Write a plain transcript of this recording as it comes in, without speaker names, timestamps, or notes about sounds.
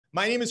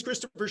My name is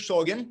Christopher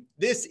Shulgan.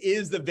 This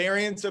is the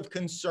Variants of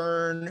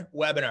Concern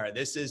webinar.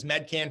 This is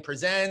Medcan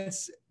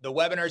Presents, the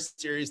webinar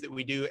series that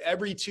we do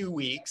every 2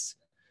 weeks.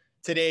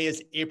 Today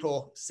is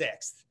April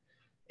 6th.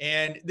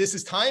 And this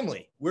is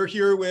timely. We're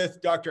here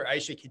with Dr.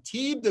 Aisha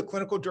Khatib, the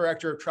Clinical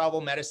Director of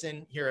Travel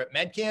Medicine here at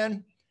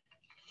Medcan.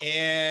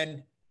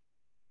 And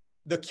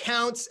the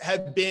counts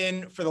have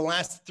been, for the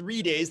last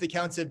 3 days, the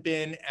counts have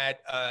been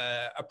at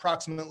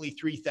approximately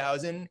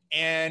 3,000.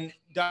 And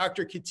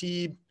Dr.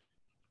 Khatib,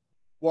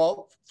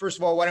 well, first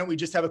of all, why don't we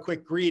just have a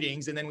quick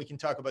greetings and then we can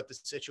talk about the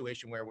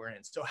situation where we're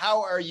in. So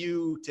how are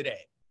you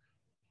today?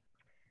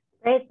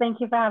 Great. Thank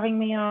you for having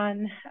me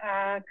on,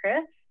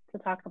 Chris, to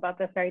talk about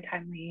this very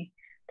timely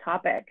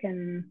topic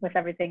and with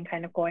everything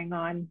kind of going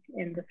on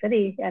in the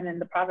city and in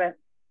the province.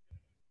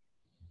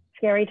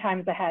 Scary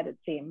times ahead, it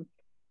seems.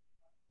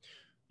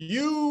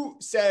 You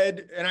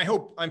said, and I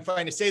hope I'm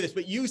fine to say this,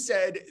 but you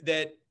said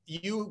that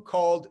you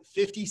called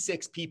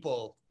 56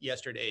 people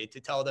yesterday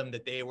to tell them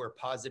that they were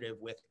positive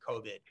with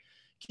COVID.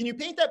 Can you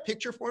paint that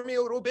picture for me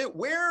a little bit?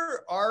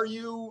 Where are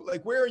you?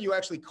 Like, where are you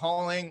actually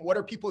calling? What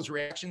are people's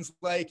reactions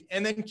like?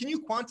 And then can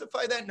you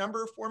quantify that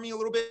number for me a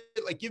little bit?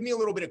 Like, give me a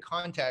little bit of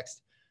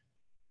context.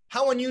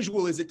 How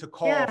unusual is it to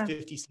call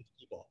 56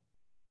 people?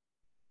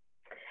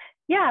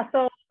 Yeah,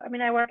 so I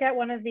mean, I work at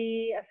one of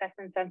the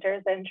assessment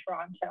centers in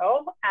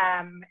Toronto,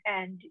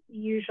 and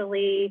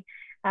usually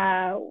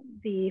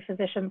the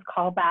physicians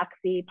call back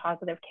the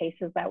positive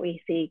cases that we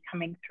see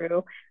coming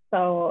through.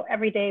 So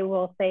every day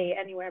we'll say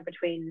anywhere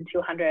between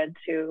 200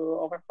 to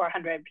over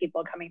 400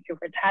 people coming through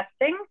for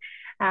testing.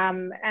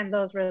 And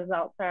those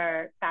results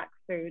are faxed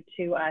through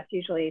to us,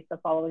 usually the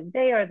following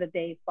day or the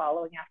day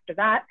following after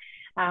that.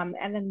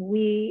 And then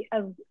we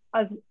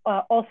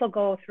also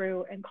go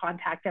through and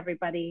contact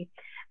everybody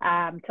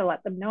to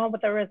let them know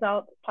about the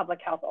results. Public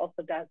health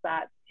also does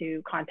that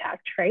to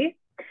contact trace.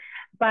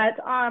 But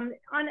on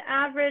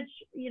average,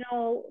 you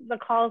know, the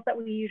calls that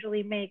we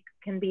usually make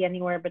can be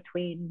anywhere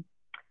between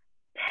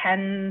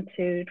 10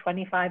 to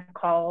 25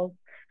 calls.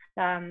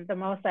 The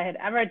most I had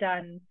ever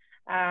done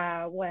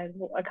was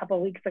a couple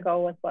of weeks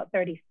ago was about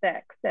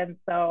 36. And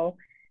so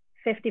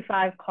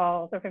 55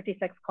 calls or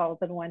 56 calls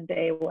in one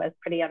day was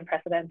pretty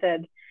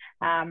unprecedented.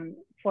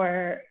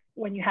 For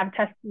when you have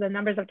the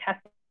numbers of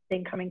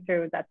testing coming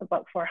through, that's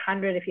about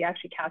 400. If you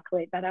actually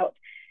calculate that out,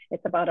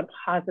 it's about a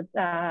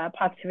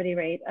positivity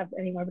rate of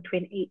anywhere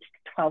between 8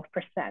 to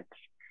 12%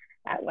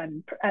 at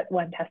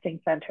one testing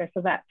center.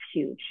 So that's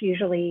huge.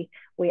 Usually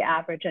we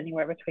average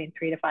anywhere between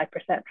 3 to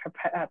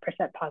 5%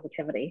 percent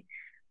positivity.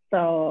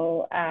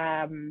 So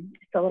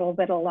it's a little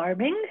bit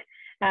alarming.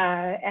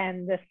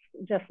 And this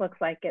just looks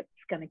like it's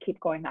going to keep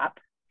going up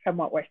from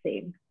what we're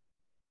seeing.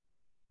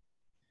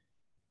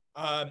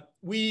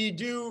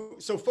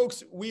 So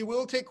folks, we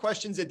will take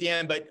questions at the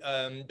end, but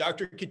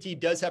Dr. Khatib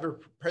does have a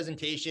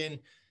presentation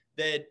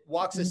that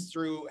walks us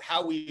through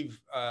how we've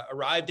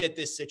arrived at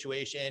this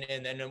situation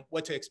and then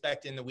what to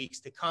expect in the weeks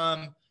to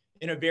come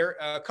in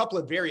a couple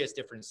of various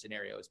different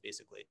scenarios,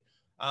 basically.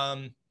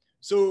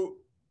 So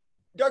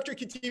Dr.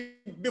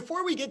 Khatib,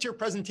 before we get to your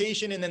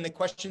presentation and then the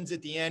questions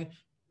at the end,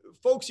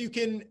 folks, you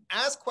can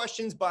ask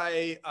questions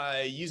by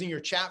using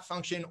your chat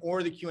function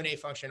or the Q&A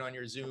function on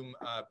your Zoom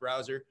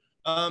browser.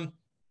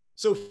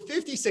 So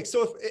 56,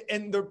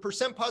 and the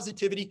percent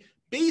positivity,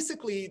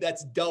 basically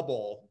that's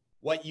double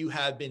what you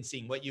have been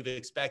seeing, what you've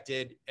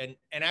expected, and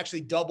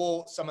actually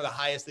double some of the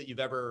highest that you've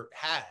ever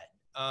had.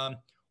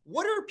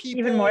 What are people—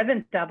 Even more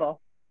than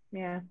double.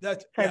 Yeah.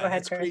 That's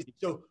crazy.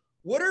 So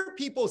what are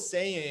people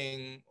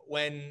saying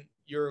when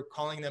you're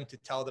calling them to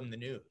tell them the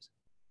news?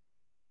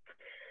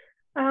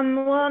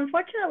 Well,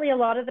 unfortunately, a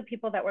lot of the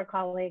people that we're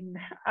calling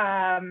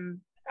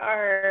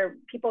are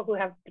people who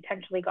have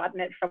potentially gotten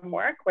it from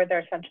work, where they're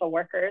essential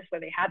workers, where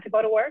they had to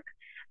go to work.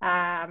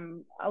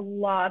 A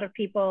lot of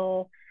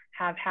people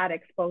have had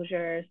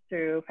exposures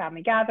through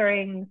family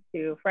gatherings,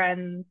 through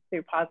friends,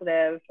 through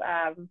positive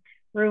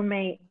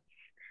roommates.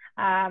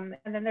 And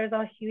then there's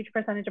a huge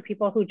percentage of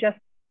people who just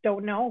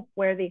don't know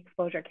where the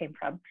exposure came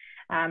from.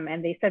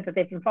 And they said that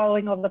they've been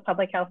following all the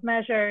public health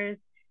measures.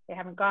 They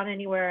haven't gone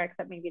anywhere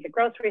except maybe the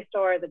grocery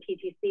store, the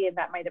TTC, and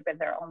that might have been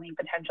their only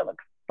potential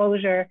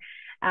exposure.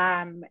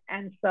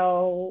 And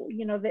so,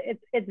 you know,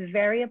 it's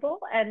variable,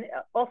 and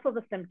also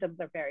the symptoms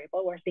are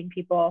variable. We're seeing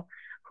people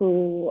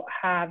who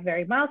have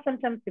very mild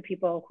symptoms to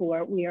people who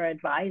we are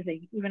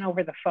advising, even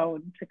over the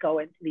phone, to go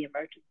into the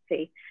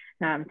emergency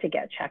to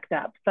get checked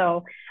up.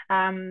 So,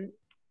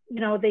 you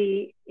know,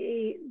 the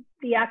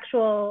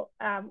actual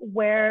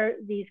where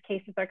these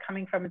cases are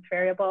coming from is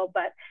variable,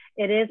 but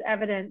it is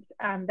evident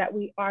that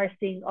we are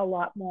seeing a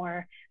lot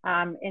more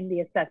in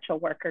the essential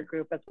worker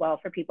group as well,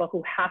 for people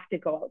who have to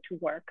go out to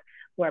work,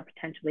 who are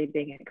potentially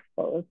being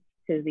exposed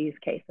to these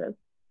cases.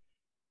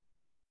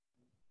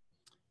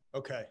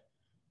 Okay.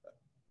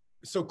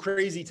 So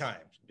crazy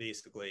times,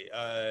 basically.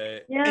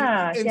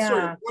 Yeah.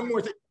 Sort of one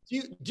more thing.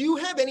 Do you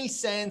have any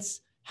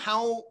sense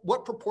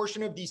what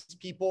proportion of these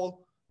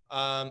people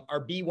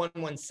are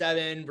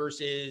B117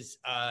 versus,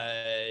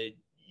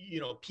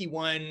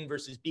 P1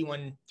 versus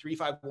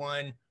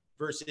B1351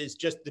 versus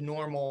just the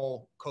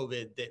normal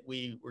COVID that we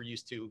were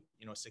used to,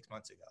 6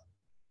 months ago?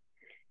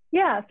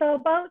 Yeah, so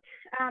about,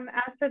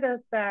 as for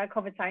this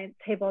COVID science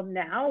table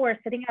now, we're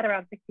sitting at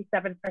around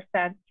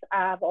 67%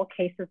 of all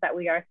cases that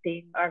we are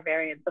seeing are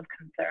variants of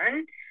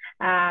concern.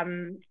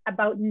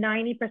 About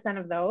 90%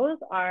 of those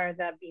are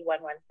the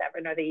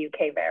B117 or the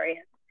UK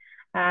variant.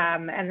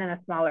 And then a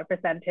smaller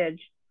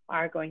percentage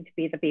are going to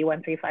be the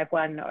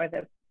B1351 or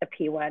the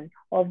P1,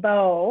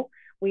 although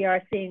we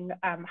are seeing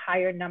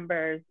higher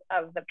numbers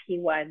of the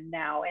P1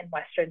 now in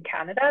Western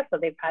Canada. So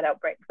they've had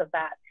outbreaks of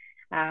that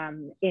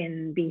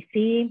in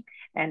BC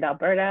and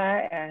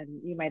Alberta, and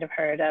you might have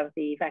heard of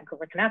the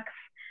Vancouver Canucks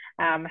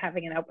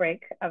having an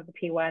outbreak of the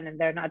P1, and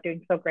they're not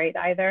doing so great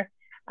either.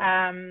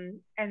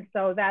 And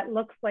so that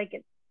looks like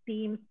it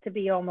seems to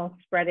be almost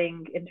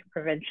spreading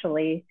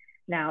interprovincially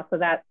now. So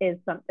that is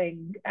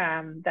something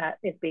that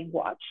is being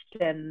watched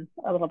and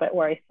a little bit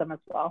worrisome as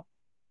well.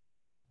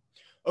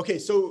 Okay,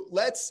 so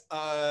let's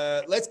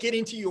get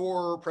into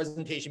your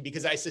presentation,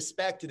 because I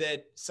suspect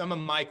that some of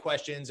my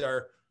questions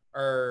are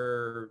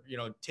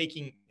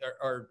taking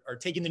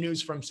the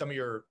news from some of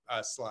your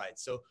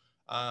slides. So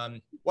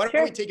why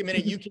don't we take a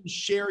minute? You can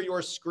share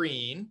your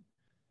screen,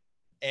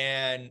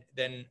 and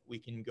then we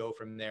can go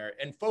from there.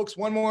 And folks,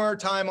 one more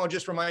time, I'll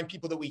just remind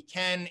people that we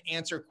can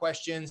answer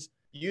questions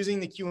using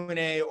the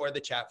Q&A or the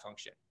chat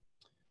function.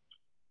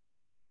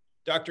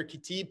 Dr.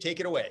 Khatib, take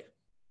it away.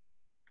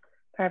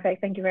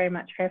 Perfect. Thank you very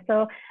much, Chris.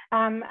 So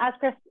as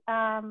Chris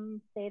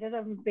stated,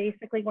 I'm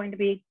basically going to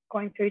be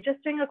going through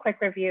just doing a quick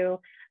review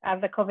of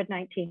the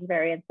COVID-19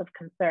 variants of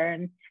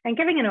concern and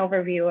giving an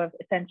overview of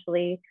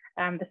essentially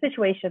the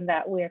situation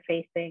that we're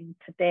facing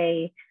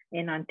today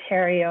in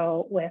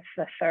Ontario with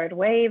the third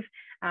wave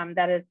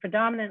that is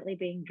predominantly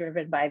being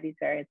driven by these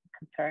variants of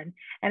concern.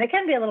 And it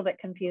can be a little bit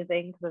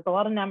confusing because there's a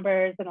lot of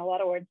numbers and a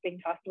lot of words being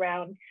tossed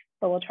around.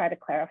 So we'll try to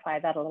clarify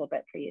that a little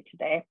bit for you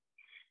today.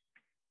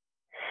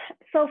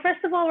 So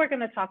first of all, we're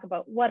going to talk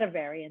about what a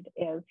variant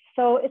is.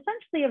 So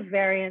essentially a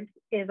variant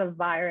is a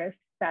virus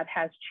that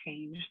has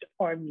changed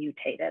or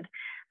mutated.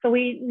 So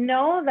we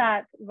know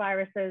that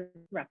viruses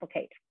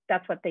replicate.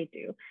 That's what they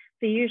do.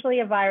 So usually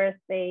a virus,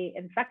 they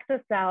infect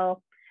a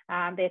cell,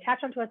 they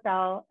attach onto a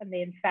cell and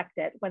they infect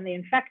it. When they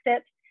infect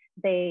it,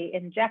 they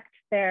inject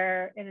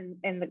their, in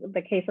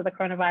the case of the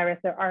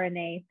coronavirus, their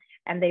RNA,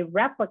 and they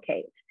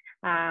replicate.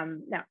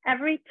 Now,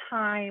 every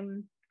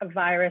time a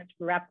virus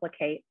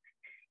replicates,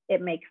 it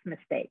makes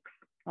mistakes,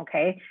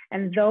 okay?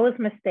 And those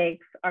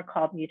mistakes are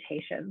called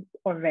mutations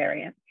or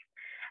variants.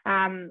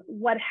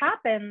 What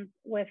happens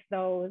with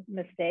those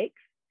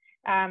mistakes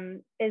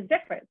is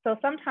different. So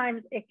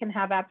sometimes it can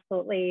have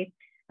absolutely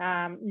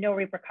no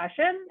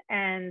repercussion,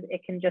 and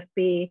it can just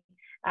be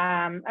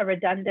a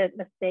redundant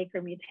mistake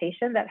or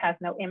mutation that has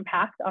no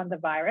impact on the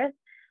virus.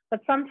 But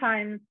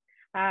sometimes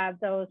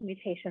those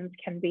mutations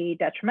can be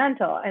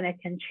detrimental, and it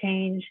can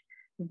change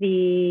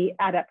the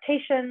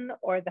adaptation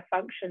or the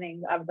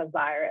functioning of the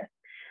virus.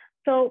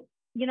 So,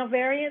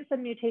 variants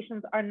and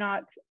mutations are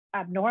not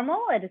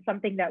abnormal. It is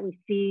something that we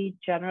see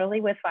generally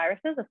with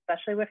viruses,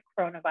 especially with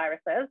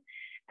coronaviruses.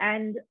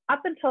 And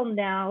up until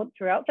now,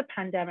 throughout the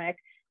pandemic,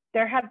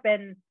 there have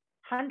been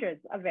hundreds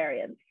of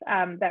variants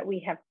that we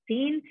have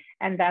seen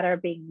and that are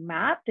being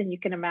mapped. And you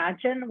can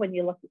imagine when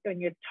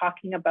you're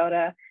talking about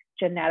a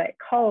genetic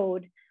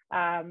code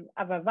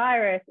of a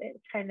virus,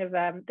 it's kind of,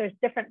 there's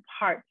different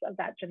parts of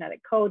that genetic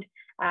code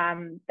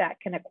that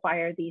can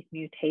acquire these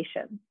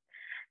mutations.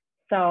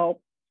 So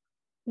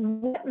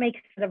what makes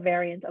it a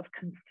variant of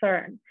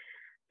concern?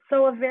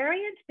 So a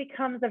variant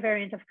becomes a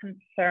variant of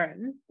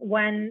concern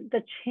when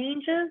the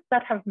changes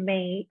that have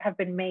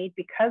been made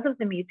because of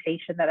the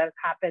mutation that has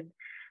happened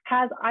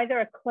has either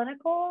a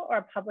clinical or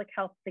a public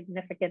health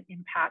significant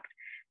impact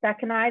that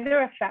can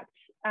either affect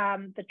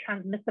the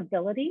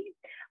transmissibility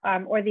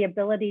or the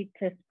ability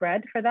to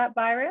spread for that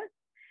virus,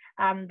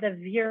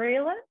 the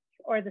virulence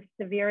or the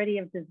severity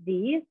of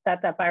disease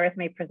that that virus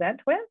may present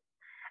with.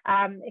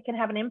 It can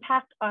have an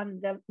impact on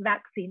the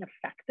vaccine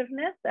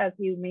effectiveness, as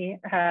you may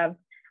have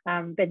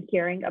been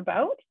hearing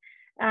about.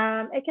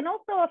 It can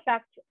also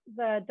affect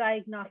the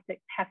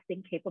diagnostic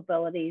testing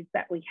capabilities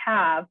that we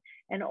have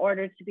in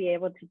order to be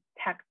able to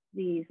detect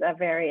these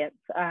variants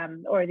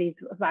or these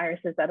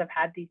viruses that have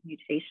had these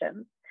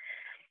mutations.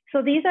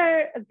 So these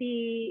are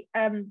the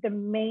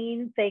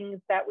main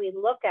things that we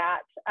look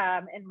at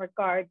in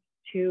regards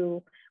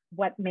to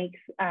what makes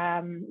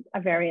a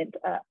variant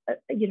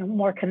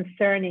more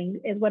concerning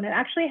is when it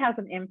actually has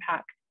an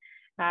impact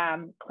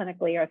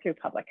clinically or through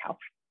public health.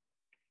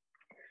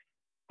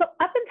 So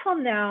up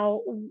until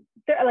now,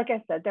 like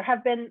I said, there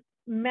have been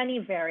many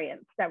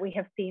variants that we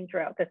have seen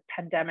throughout this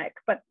pandemic,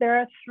 but there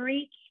are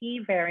three key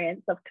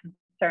variants of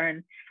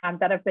concern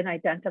that have been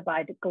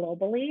identified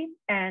globally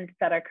and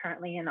that are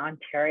currently in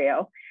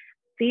Ontario.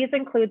 These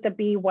include the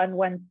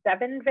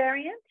B117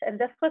 variant, and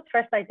this was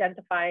first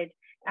identified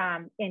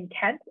in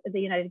Kent, the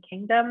United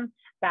Kingdom,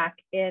 back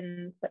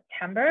in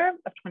September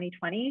of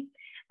 2020.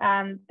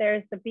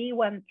 There's the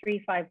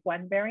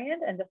B1351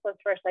 variant, and this was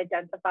first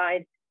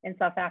identified in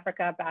South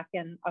Africa back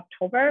in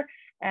October.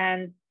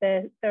 And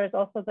there's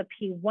also the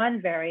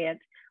P1 variant,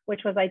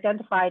 which was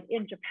identified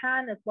in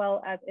Japan as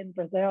well as in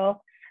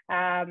Brazil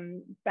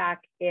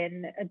back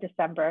in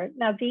December.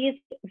 Now, these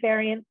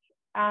variants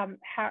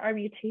are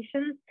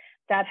mutations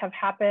that have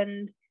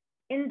happened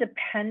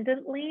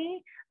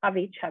independently of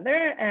each other,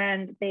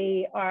 and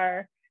they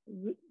are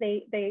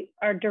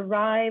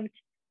derived.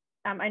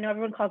 I know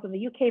everyone calls them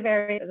the UK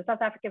variant or the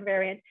South African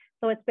variant.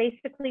 So it's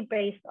basically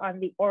based on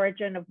the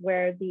origin of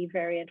where the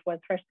variant was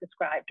first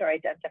described or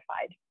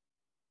identified.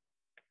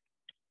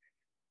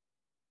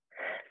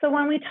 So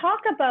when we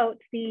talk about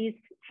these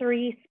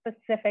three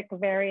specific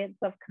variants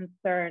of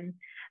concern,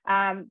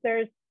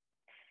 there's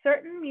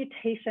certain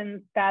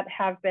mutations that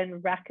have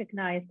been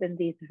recognized in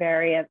these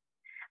variants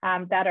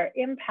that are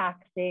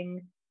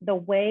impacting the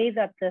way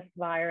that this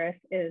virus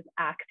is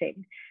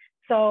acting.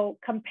 So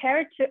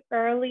compared to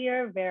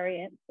earlier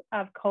variants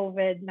of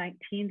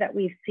COVID-19 that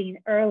we've seen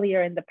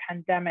earlier in the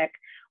pandemic,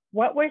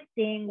 what we're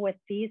seeing with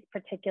these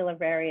particular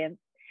variants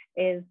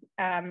is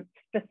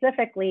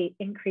specifically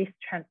increased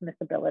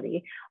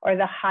transmissibility or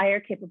the higher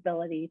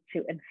capability to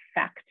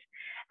infect.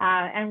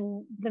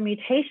 And the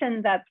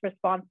mutation that's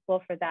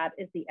responsible for that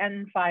is the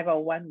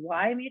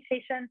N501Y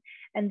mutation.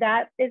 And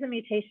that is a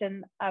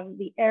mutation of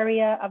the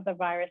area of the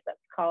virus that's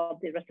called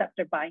the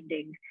receptor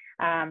binding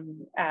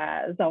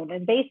zone.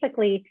 And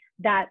basically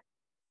that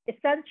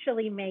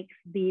essentially makes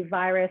the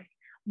virus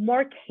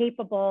more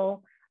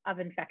capable of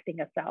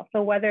infecting a cell.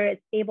 So whether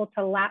it's able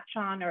to latch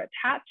on or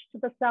attach to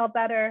the cell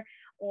better,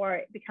 or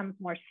it becomes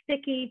more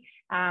sticky,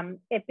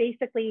 it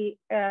basically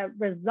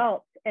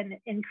results in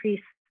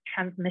increased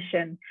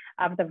transmission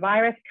of the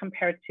virus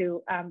compared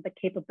to the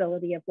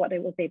capability of what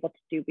it was able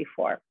to do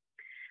before.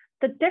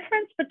 The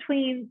difference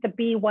between the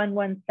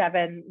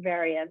B117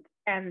 variant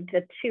and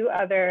the two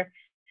other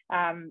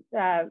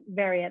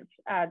variants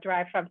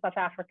derived from South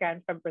Africa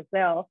and from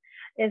Brazil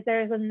is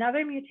there's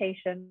another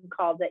mutation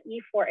called the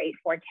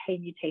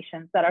E484K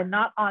mutations that are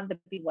not on the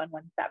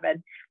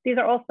B117. These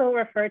are also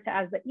referred to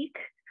as the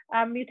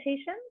EEK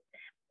mutation.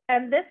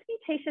 And this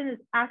mutation is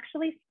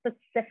actually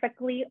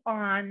specifically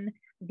on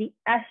the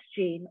S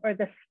gene or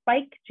the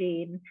spike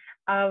gene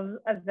of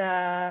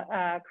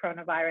the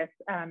coronavirus.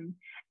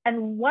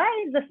 And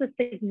why this is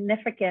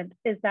significant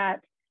is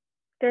that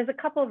there's a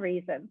couple of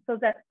reasons. So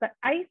that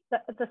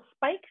the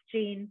spike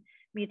gene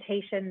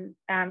mutation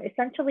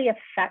essentially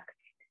affects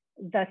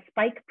the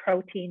spike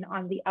protein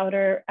on the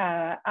outer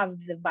of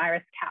the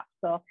virus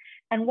capsule.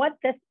 And what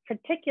this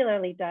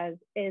particularly does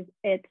is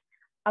it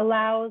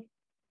allows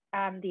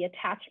the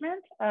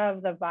attachment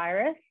of the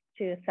virus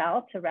to a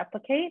cell to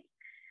replicate.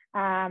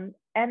 And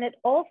it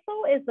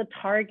also is the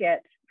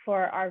target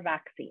for our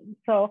vaccine.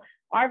 So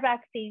our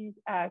vaccines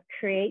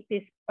create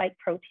these spike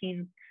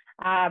proteins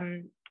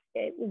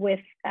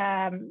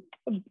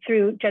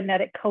through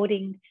genetic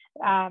coding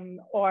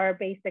or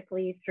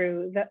basically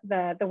through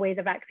the way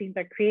the vaccines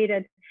are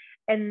created.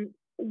 And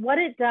what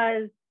it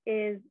does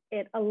is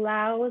it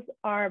allows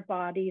our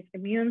body's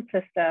immune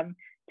system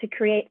to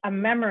create a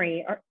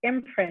memory or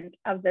imprint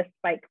of the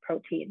spike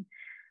protein.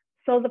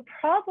 So the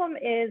problem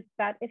is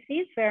that if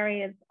these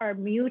variants are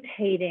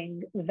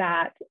mutating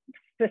that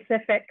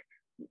specific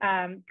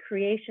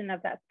creation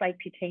of that spike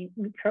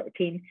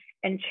protein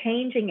and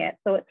changing it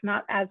so it's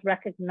not as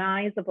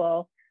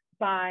recognizable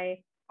by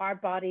our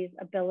body's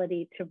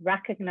ability to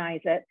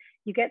recognize it,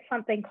 you get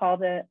something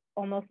called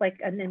almost like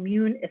an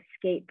immune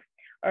escape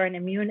or an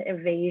immune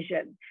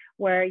evasion,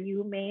 where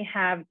you may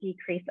have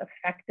decreased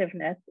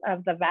effectiveness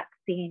of the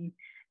vaccine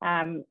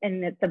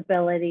in its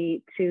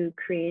ability to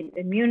create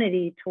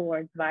immunity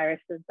towards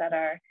viruses that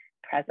are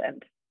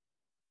present.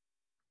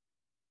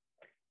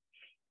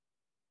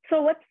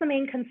 So what's the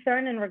main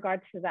concern in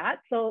regards to that?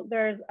 So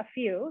there's a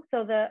few.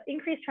 So the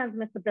increased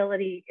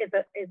transmissibility is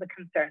a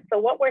concern. So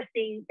what we're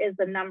seeing is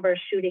the numbers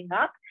shooting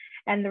up.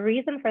 And the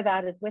reason for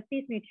that is with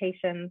these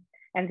mutations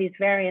and these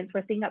variants,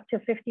 we're seeing up to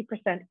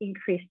 50%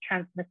 increased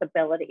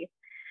transmissibility.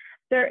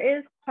 There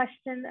is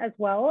question as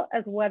well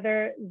as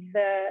whether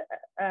the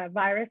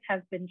virus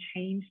has been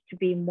changed to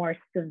be more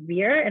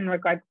severe in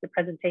regards to the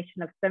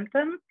presentation of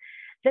symptoms.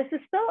 This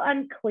is still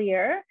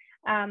unclear.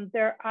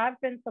 There have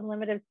been some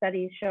limited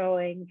studies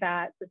showing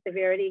that the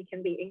severity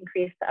can be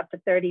increased to up to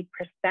 30%.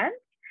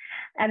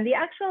 And the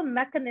actual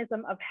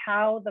mechanism of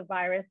how the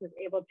virus is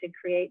able to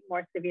create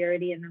more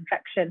severity and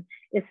infection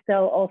is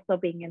still also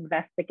being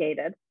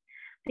investigated.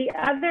 The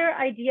other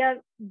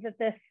idea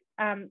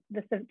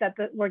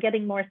that we're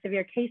getting more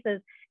severe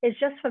cases is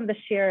just from the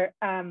sheer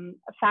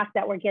fact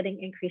that we're getting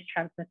increased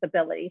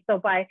transmissibility. So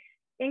by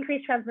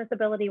increased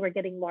transmissibility, we're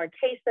getting more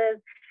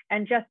cases,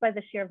 and just by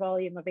the sheer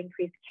volume of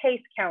increased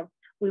case counts,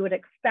 we would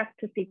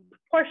expect to see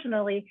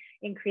proportionally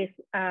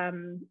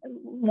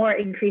more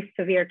increased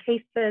severe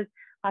cases,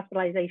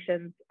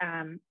 hospitalizations,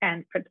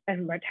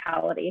 and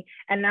mortality.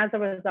 And as a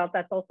result,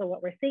 that's also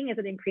what we're seeing is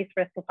an increased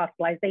risk of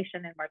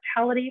hospitalization and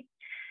mortality.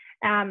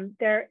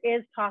 There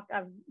is talk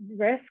of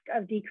risk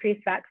of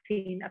decreased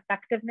vaccine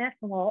effectiveness,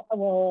 and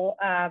we'll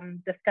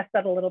discuss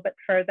that a little bit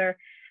further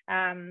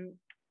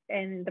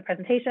in the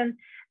presentation.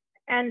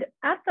 And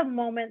at the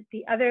moment,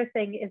 the other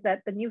thing is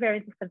that the new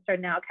variants of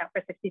concern now account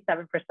for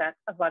 67%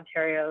 of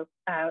Ontario's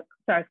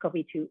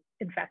SARS-CoV-2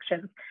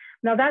 infections.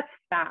 Now that's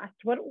fast.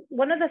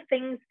 One of the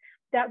things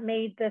that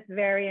made this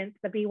variant,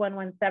 the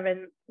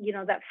B117,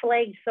 that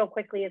flagged so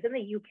quickly is in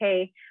the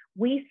UK,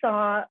 we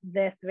saw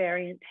this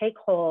variant take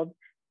hold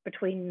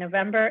between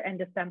November and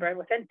December. And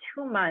within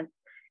 2 months,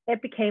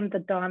 it became the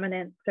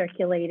dominant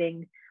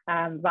circulating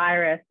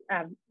virus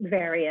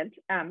variant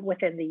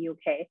within the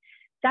UK.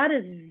 That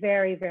is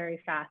very, very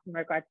fast in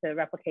regards to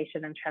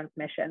replication and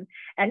transmission.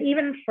 And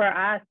even for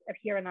us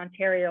here in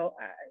Ontario,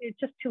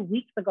 just 2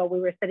 weeks ago, we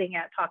were sitting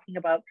at talking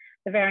about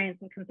the variants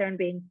of concern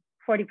being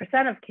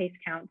 40% of case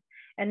counts.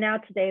 And now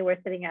today we're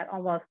sitting at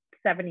almost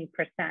 70%.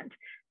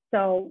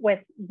 So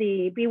with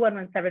the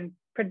B117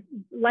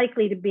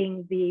 likely to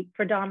being the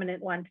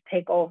predominant one to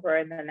take over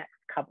in the next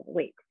couple of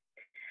weeks.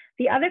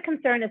 The other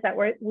concern is that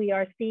we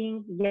are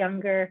seeing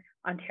younger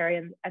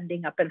Ontarians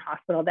ending up in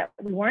hospital that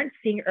we weren't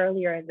seeing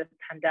earlier in this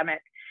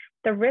pandemic.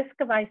 The risk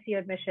of ICU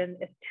admission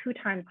is 2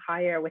 times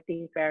higher with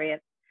these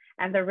variants,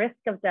 and the risk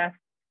of death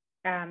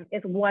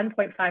is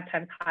 1.5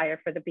 times higher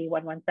for the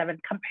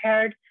B117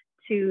 compared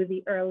to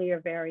the earlier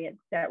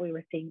variants that we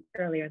were seeing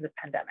earlier in the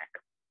pandemic.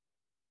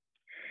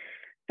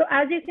 So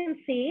as you can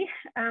see,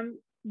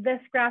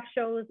 this graph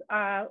shows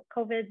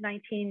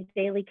COVID-19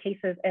 daily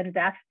cases and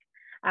deaths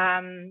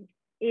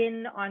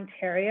in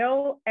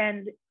Ontario.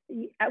 And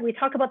we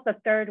talk about the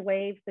third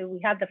wave. So we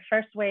had the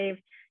first wave,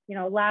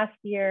 last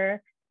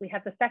year. We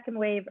had the second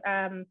wave,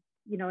 in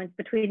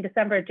between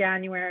December and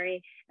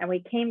January, and we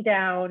came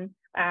down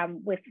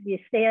with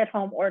the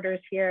stay-at-home orders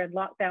here and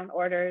lockdown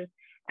orders.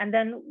 And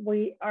then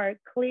we are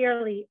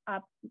clearly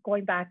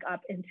going back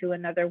up into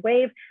another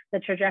wave. The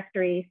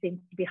trajectory seems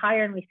to be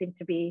higher, and we seem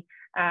to be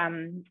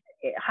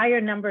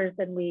higher numbers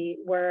than we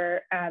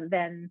were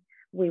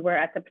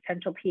at the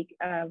potential peak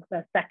of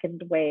the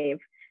second wave.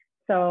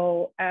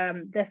 So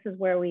this is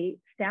where we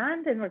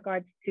stand in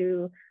regards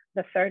to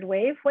the third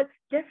wave. What's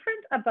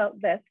different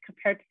about this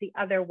compared to the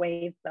other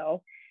waves,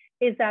 though,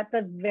 is that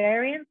the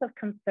variants of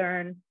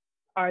concern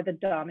are the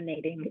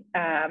dominating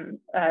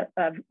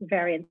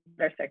variants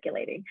that are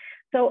circulating.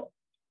 So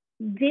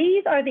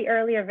these are the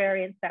earlier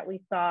variants that we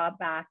saw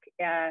back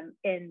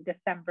in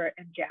December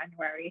and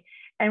January.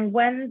 And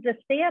when the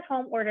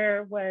stay-at-home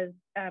order was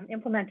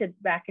implemented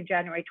back in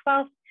January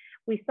 12th,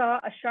 we saw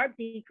a sharp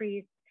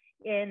decrease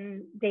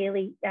in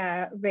daily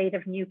rate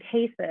of new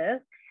cases,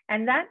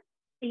 and that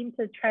seemed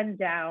to trend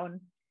down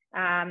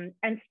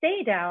and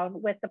stay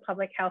down with the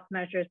public health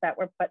measures that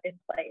were put in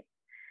place.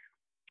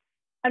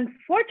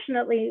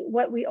 Unfortunately,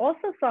 what we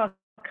also saw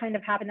kind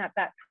of happen at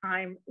that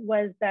time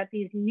was that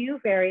these new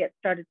variants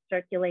started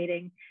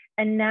circulating.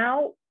 And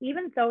now,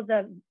 even though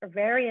the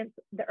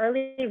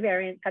early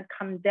variants had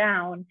come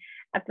down,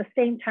 at the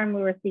same time,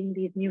 we were seeing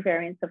these new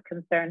variants of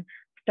concern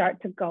start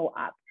to go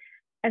up.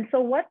 And so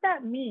what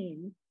that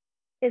means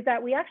is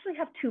that we actually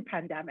have 2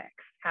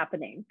 pandemics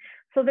happening.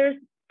 So there's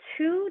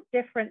 2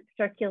 different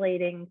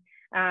circulating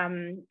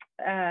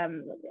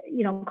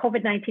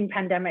COVID-19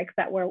 pandemics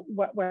that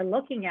we're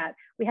looking at.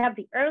 We have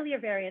the earlier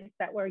variants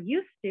that we're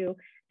used to,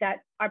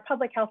 that our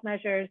public health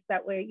measures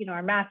that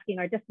our masking,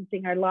 our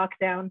distancing, our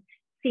lockdown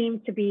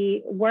seem to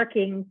be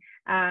working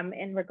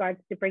in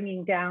regards to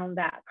bringing down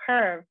that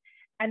curve.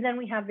 And then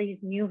we have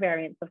these new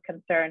variants of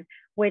concern,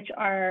 which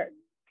are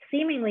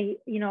seemingly,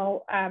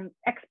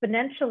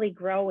 exponentially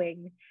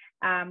growing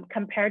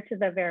compared to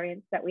the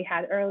variants that we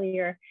had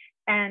earlier.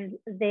 And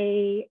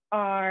they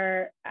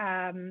are,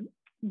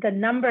 the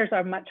numbers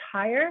are much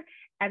higher,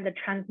 and the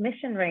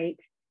transmission rate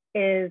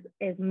is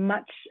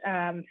much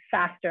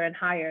faster and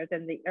higher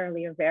than the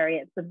earlier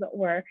variants. And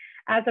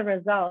as a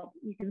result,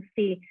 you can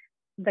see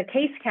the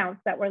case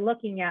counts that we're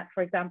looking at,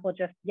 for example,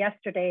 just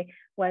yesterday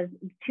was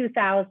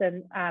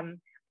 2,000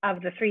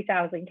 of the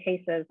 3,000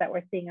 cases that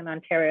we're seeing in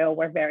Ontario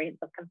were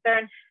variants of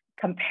concern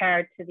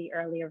compared to the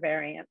earlier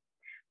variants.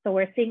 So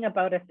we're seeing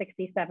about a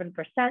 67%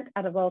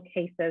 out of all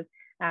cases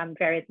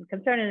variants of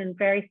concern, and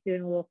very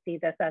soon we'll see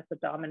this as the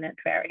dominant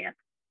variant.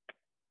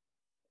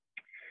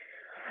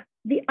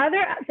 The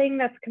other thing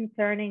that's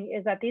concerning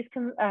is that these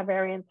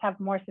variants have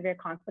more severe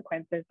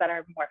consequences that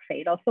are more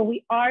fatal. So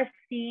we are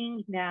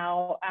seeing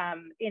now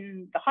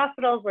in the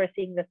hospitals, we're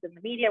seeing this in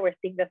the media, we're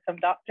seeing this from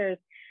doctors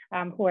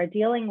who are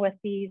dealing with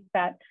these,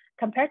 that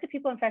compared to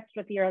people infected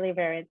with the earlier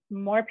variants,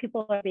 more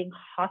people are being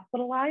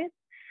hospitalized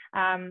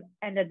and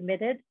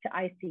admitted to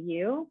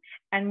ICU,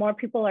 and more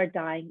people are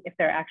dying if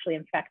they're actually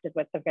infected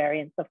with the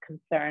variants of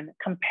concern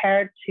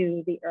compared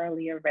to the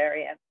earlier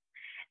variants.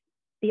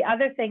 The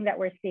other thing that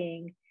we're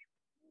seeing,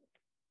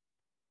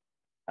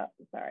 let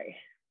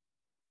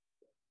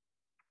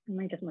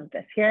me just move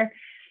this here,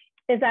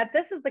 is that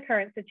this is the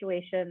current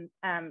situation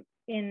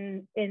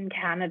in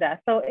Canada.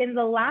 So in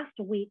the last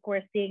week,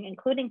 we're seeing,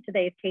 including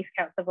today's case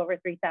counts of over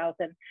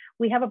 3,000,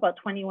 we have about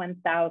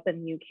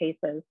 21,000 new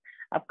cases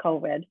of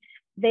COVID.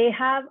 They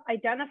have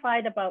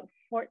identified about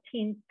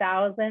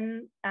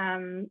 14,000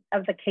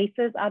 of the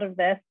cases out of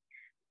this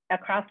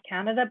across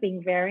Canada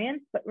being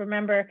variants, but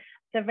remember,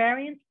 the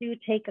variants do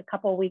take a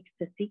couple of weeks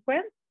to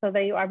sequence. So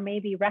they are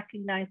maybe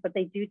recognized, but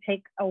they do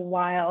take a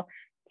while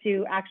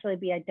to actually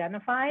be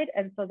identified.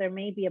 And so there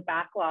may be a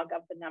backlog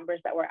of the numbers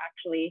that we're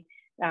actually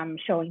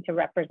showing to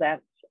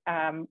represent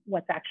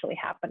what's actually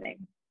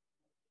happening.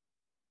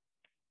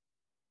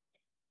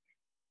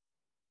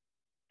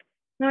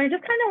 Now, I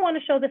just kind of want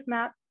to show this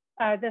map,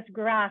 this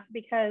graph,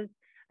 because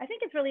I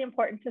think it's really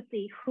important to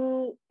see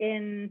who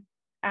in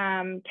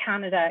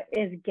Canada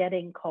is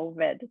getting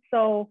COVID.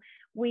 So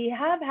we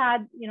have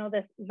had,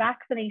 this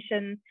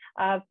vaccination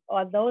of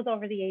those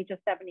over the age of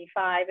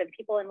 75 and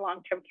people in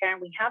long-term care,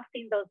 and we have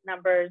seen those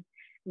numbers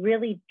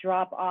really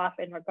drop off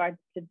in regards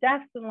to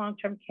deaths in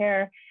long-term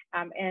care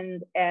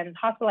and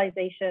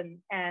hospitalization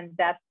and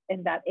deaths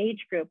in that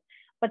age group.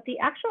 But the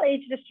actual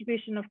age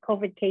distribution of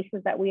COVID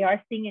cases that we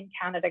are seeing in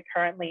Canada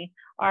currently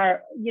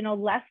are,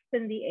 less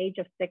than the age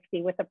of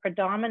 60, with a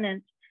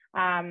predominant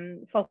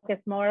focus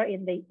more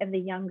in the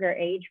younger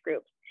age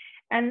groups.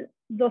 And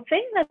the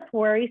thing that's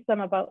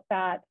worrisome about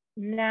that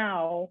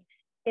now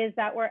is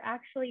that we're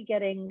actually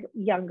getting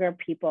younger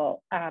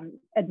people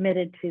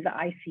admitted to the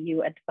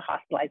ICU and to the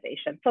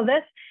hospitalization. So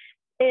this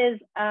is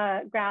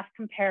a graph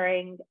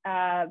comparing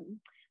the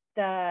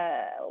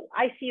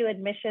ICU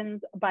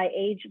admissions by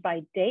age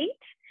by date.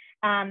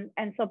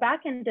 And so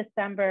back in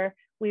December,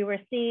 we were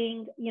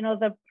seeing,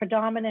 the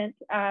predominant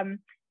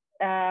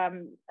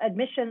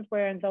admissions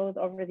were in those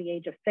over the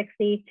age of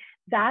 60.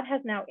 That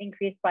has now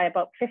increased by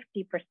about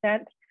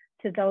 50%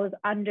 to those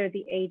under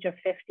the age of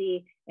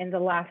 50 in the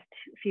last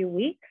few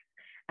weeks,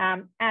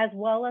 as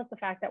well as the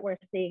fact that we're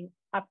seeing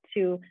up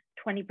to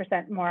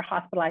 20% more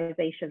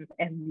hospitalizations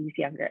in these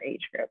younger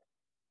age groups.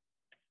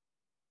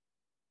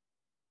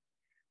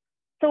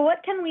 So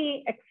what can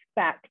we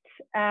expect?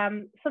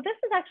 So this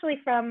is actually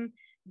from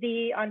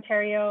the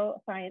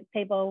Ontario Science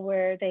Table,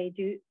 where they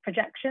do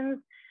projections,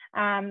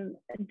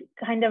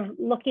 kind of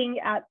looking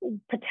at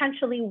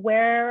potentially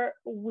where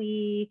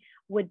we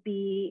would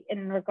be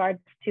in regards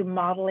to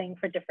modeling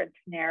for different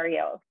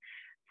scenarios.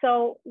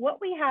 So what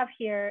we have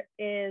here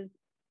is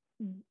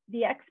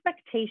the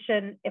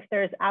expectation, if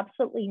there's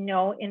absolutely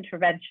no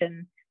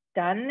intervention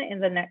done in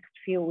the next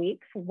few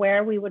weeks,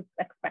 where we would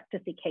expect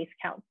to see case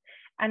counts.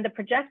 And the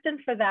projection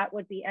for that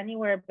would be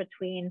anywhere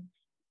between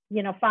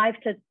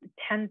 5 to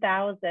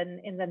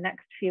 10,000 in the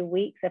next few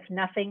weeks if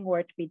nothing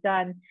were to be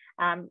done,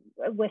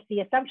 with the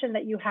assumption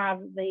that you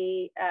have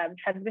the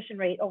transmission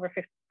rate over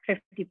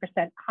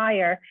 50%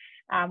 higher,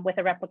 with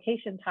a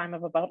replication time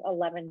of about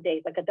 11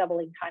 days, like a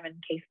doubling time in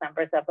case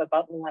numbers of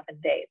about 11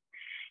 days.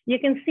 You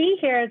can see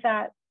here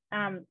that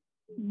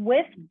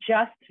with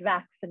just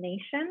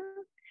vaccination,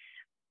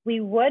 we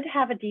would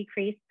have a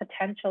decrease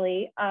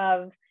potentially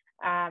of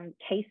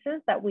cases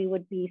that we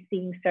would be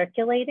seeing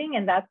circulating,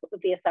 and that's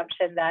the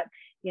assumption that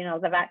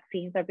the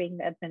vaccines are being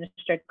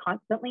administered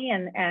constantly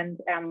and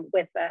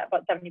with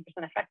about 70%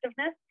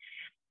 effectiveness.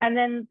 And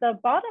then the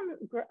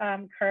bottom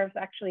curves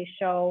actually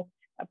show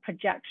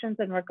projections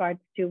in regards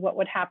to what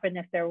would happen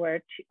if there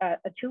were a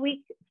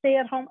 2-week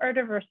stay-at-home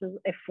order versus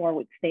a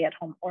 4-week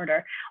stay-at-home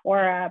order,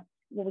 or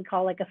what we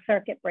call like a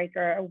circuit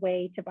breaker, a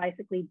way to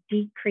basically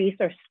decrease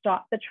or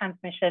stop the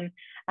transmission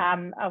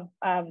of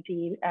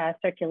the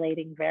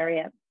circulating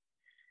variants.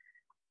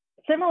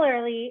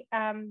 Similarly,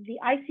 the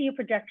ICU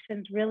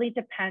projections really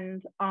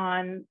depend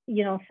on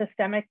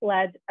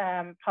systemic-led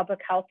public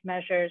health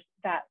measures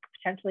that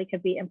potentially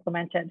could be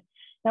implemented.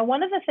 Now,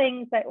 one of the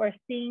things that we're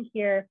seeing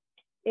here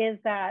is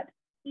that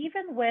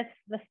even with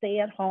the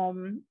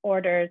stay-at-home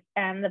orders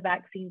and the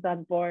vaccines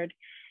on board,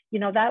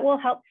 that will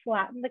help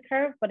flatten the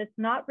curve, but it's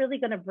not really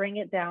going to bring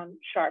it down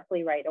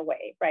sharply right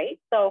away, right?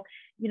 So,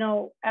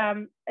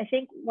 I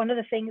think one of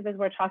the things as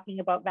we're talking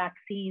about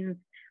vaccines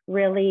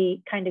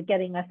really kind of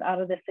getting us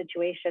out of this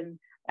situation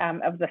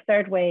of the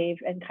third wave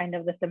and kind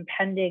of this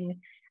impending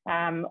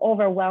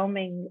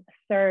overwhelming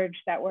surge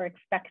that we're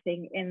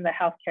expecting in the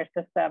healthcare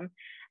system.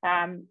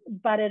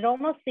 But it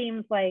almost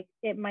seems like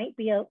it might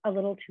be a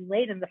little too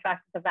late in the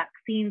fact that the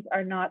vaccines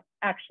are not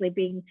actually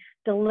being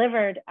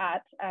delivered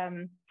at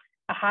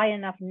a high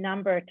enough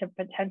number to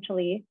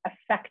potentially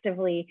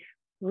effectively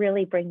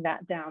really bring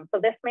that down. So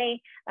this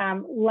may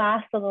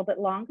last a little bit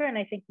longer, and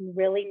I think we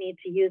really need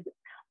to use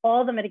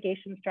all the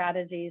mitigation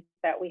strategies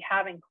that we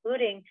have,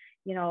 including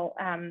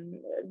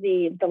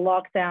the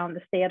lockdown,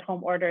 the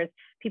stay-at-home orders,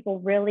 people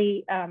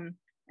really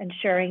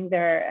ensuring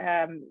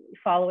they're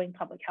following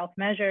public health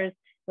measures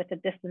with the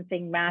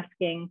distancing,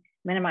 masking,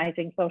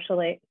 minimizing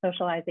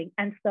socializing,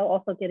 and still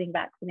also getting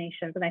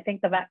vaccinations. And I think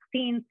the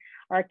vaccines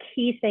are a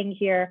key thing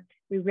here.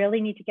 We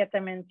really need to get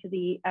them into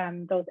the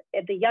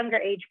younger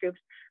age groups,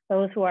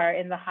 those who are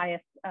in the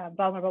highest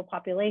vulnerable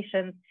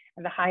populations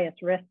and the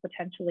highest risk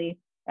potentially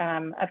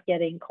of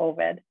getting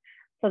COVID.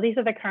 So these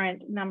are the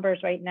current numbers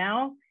right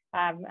now.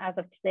 As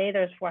of today,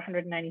 there's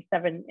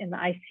 497 in the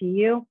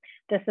ICU.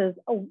 This is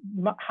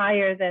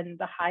higher than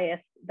the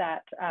highest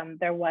that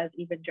there was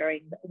even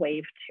during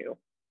wave 2.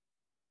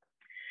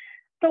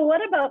 So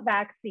what about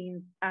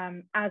vaccines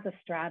as a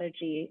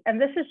strategy? And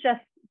this is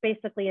just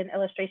basically an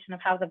illustration of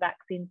how the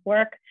vaccines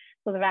work.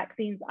 So the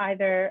vaccines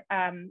either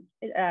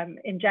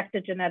inject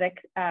a genetic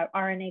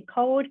RNA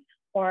code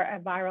or a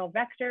viral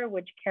vector,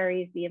 which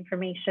carries the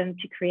information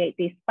to create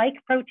these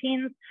spike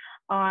proteins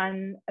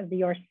on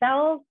your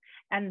cells.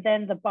 And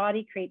then the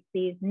body creates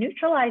these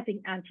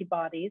neutralizing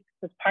antibodies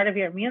as part of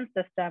your immune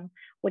system,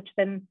 which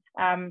then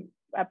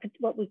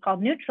what we call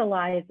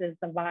neutralizes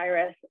the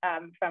virus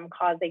from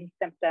causing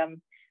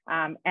symptoms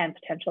and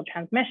potential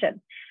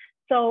transmission.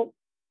 So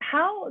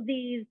how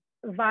these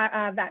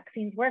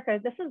vaccines work,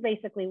 this is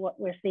basically what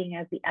we're seeing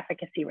as the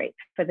efficacy rates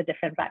for the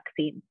different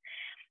vaccines.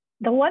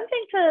 The one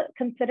thing to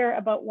consider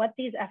about what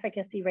these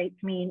efficacy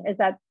rates mean is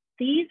that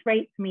these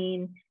rates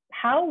mean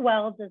how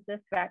well does this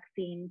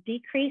vaccine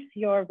decrease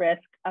your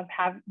risk of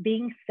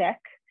being sick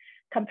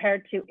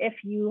compared to if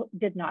you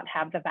did not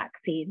have the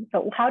vaccine.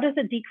 So how does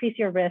it decrease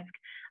your risk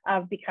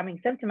of becoming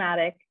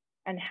symptomatic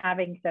and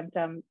having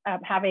symptoms,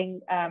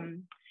 having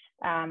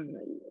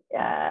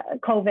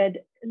COVID,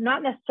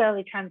 not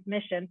necessarily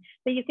transmission,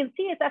 but you can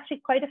see it's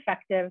actually quite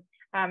effective,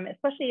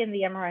 especially in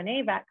the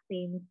mRNA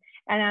vaccines.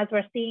 And as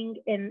we're seeing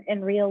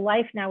in real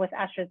life now with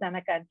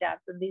AstraZeneca and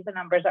deaths, and these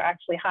numbers are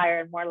actually higher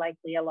and more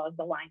likely along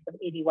the lines of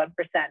 81%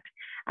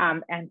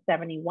 and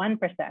 71%.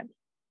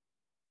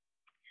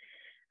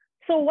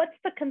 So what's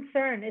the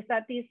concern is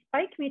that these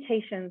spike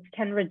mutations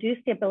can reduce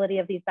the ability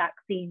of these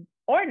vaccines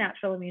or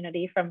natural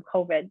immunity from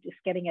COVID, just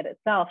getting it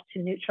itself,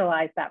 to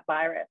neutralize that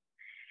virus.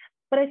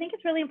 But I think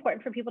it's really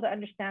important for people to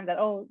understand that,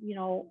 oh,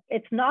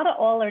 it's not an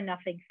all or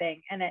nothing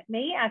thing. And it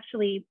may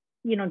actually,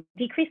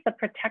 decrease the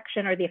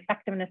protection or the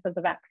effectiveness of the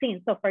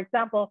vaccine. So for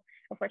example,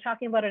 if we're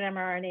talking about an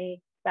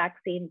mRNA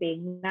vaccine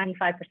being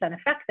 95%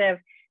 effective,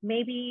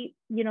 maybe,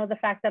 the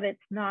fact that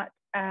it's not,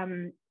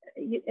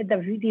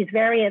 these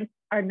variants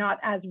are not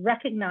as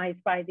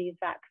recognized by these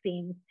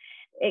vaccines,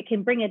 it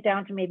can bring it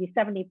down to maybe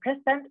 70%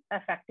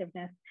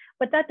 effectiveness,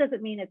 but that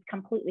doesn't mean it's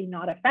completely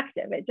not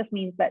effective. It just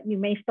means that you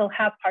may still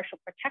have partial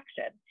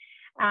protection.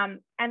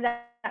 And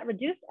that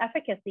reduced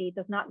efficacy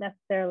does not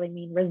necessarily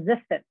mean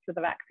resistance to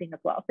the vaccine as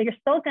well. So you're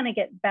still going to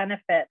get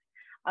benefit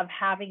of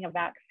having a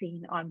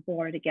vaccine on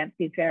board against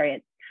these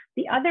variants.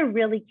 The other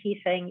really key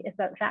thing is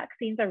that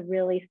vaccines are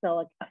really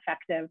still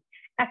effective,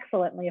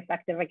 excellently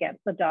effective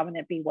against the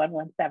dominant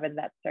B117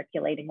 that's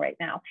circulating right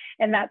now.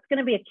 And that's going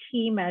to be a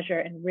key measure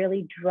in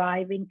really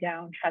driving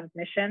down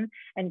transmission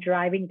and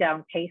driving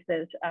down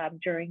cases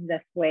during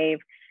this wave.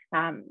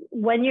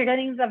 When you're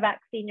getting the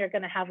vaccine, you're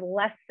going to have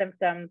less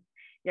symptoms.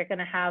 You're going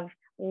to have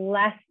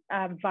less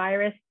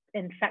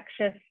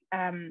infectious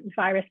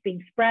virus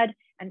being spread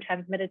and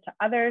transmitted to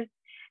others.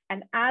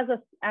 And as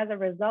a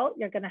result,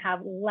 you're going to have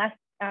less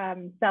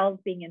cells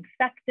being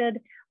infected,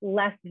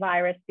 less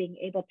virus being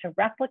able to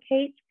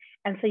replicate.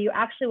 And so you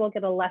actually will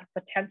get a less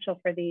potential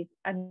for these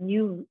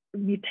new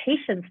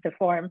mutations to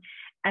form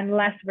and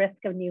less risk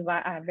of new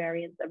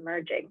variants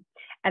emerging.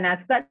 And as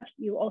such,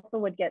 you also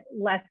would get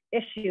less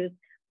issues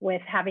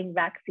with having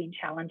vaccine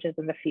challenges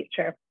in the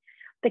future.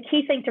 The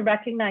key thing to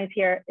recognize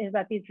here is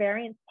that these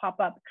variants pop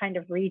up kind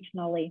of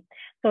regionally.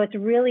 So it's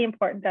really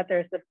important that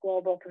there's this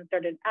global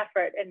concerted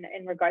effort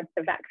in regards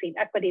to vaccine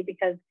equity,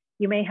 because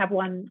you may have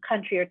one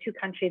country or two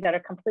countries that are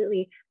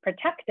completely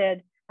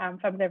protected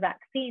from their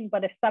vaccine,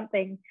 but if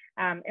something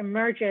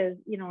emerges,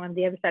 on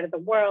the other side of the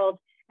world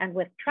and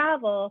with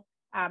travel,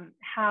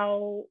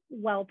 how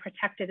well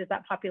protected is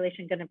that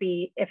population going to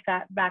be if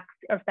that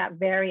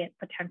variant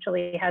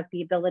potentially has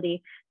the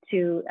ability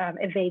to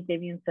evade the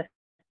immune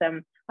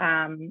system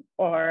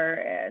or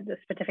the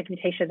specific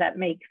mutation that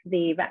makes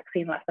the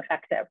vaccine less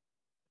effective.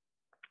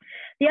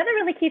 The other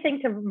really key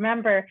thing to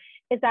remember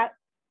is that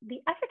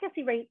the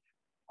efficacy rates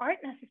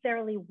aren't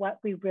necessarily what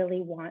we really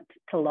want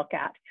to look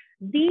at.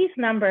 These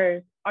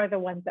numbers are the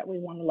ones that we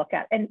want to look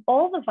at. And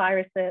all the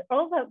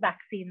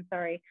vaccines,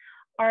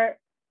 are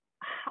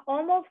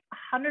almost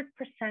 100%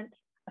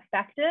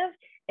 effective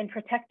in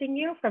protecting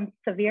you from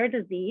severe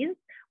disease,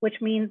 which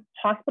means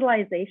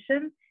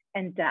hospitalization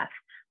and death.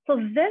 So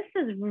this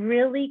is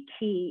really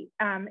key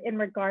in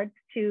regards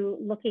to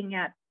looking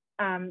at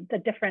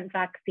the different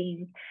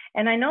vaccines.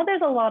 And I know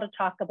there's a lot of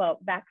talk about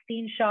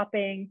vaccine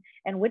shopping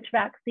and which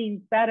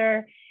vaccine's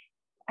better.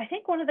 I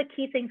think one of the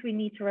key things we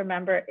need to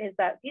remember is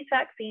that these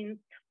vaccines,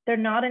 they're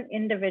not an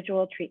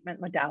individual treatment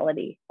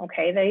modality,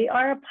 okay? They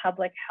are a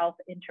public health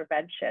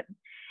intervention.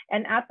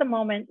 And at the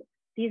moment,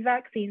 these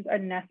vaccines are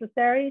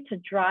necessary to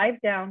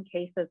drive down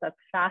cases as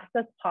fast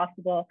as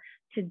possible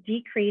to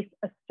decrease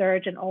a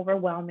surge in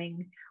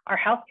overwhelming our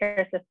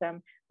healthcare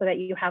system so that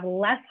you have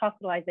less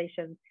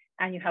hospitalizations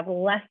and you have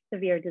less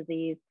severe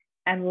disease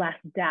and less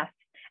death.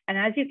 And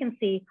as you can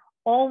see,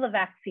 all the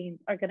vaccines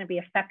are going to be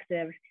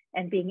effective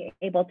in being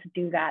able to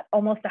do that,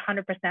 almost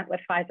 100% with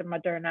Pfizer,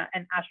 Moderna,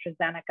 and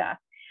AstraZeneca.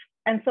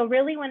 And so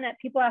really when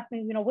people ask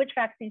me, which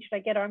vaccine should I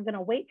get, or I'm going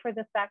to wait for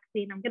this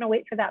vaccine, I'm going to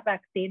wait for that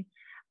vaccine,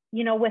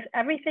 you know, with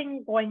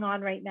everything going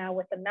on right now,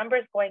 with the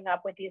numbers going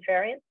up, with these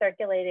variants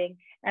circulating,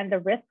 and the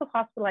risk of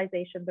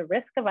hospitalization, the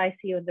risk of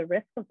ICU, and the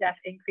risk of death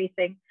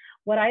increasing,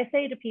 what I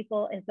say to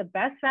people is the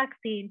best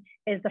vaccine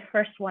is the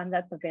first one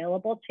that's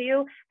available to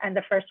you and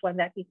the first one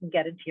that you can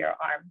get into your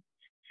arm.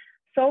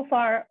 So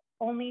far,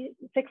 only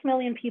 6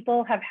 million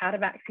people have had a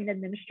vaccine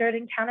administered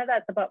in Canada.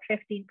 It's about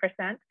 15%.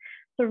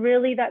 So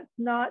really, that's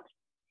not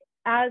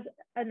as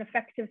an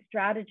effective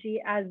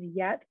strategy as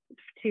yet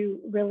to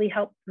really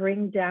help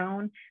bring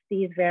down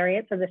these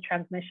variants or this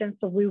transmission.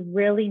 So we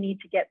really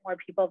need to get more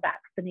people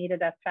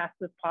vaccinated as fast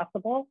as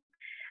possible.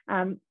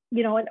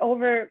 You know, and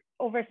over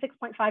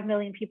 6.5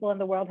 million people in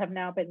the world have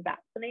now been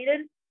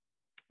vaccinated.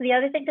 The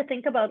other thing to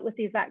think about with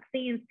these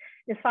vaccines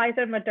is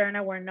Pfizer and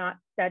Moderna were not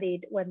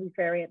studied when these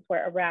variants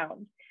were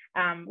around,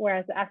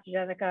 whereas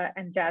AstraZeneca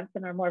and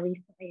Janssen are more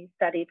recently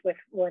studied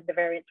when the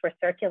variants were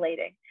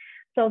circulating.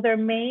 So there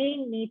may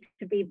need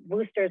to be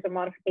boosters or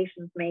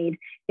modifications made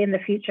in the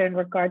future in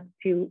regards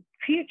to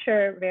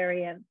future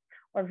variants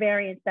or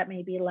variants that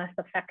may be less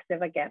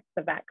effective against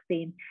the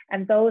vaccine.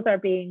 And those are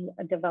being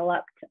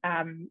developed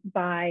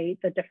by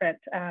the different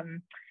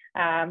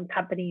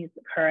companies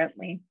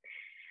currently.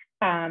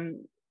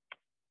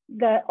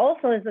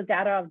 Also is the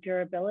data of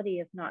durability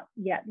is not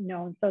yet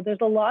known. So there's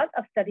a lot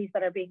of studies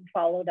that are being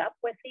followed up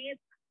with these,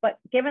 but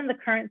given the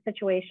current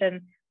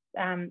situation,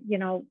 you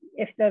know,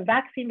 if the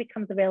vaccine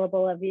becomes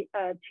available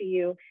to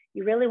you,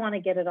 you really want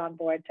to get it on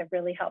board to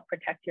really help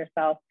protect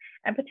yourself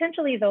and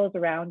potentially those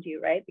around you,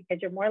 right? Because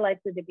you're more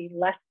likely to be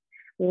less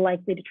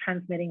likely to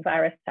transmitting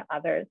virus to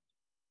others.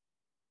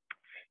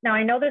 Now,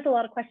 I know there's a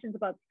lot of questions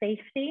about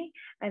safety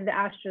and the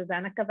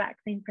AstraZeneca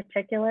vaccine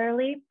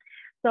particularly.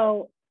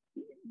 So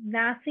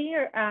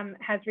NACI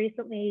has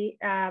recently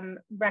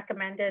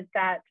recommended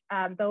that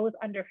those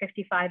under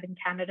 55 in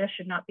Canada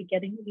should not be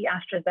getting the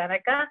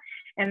AstraZeneca.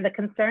 And the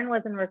concern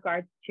was in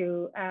regards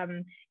to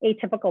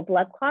atypical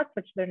blood clots,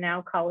 which they're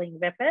now calling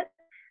VIPIT,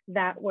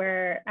 that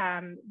were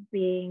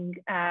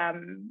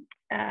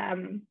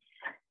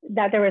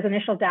that there was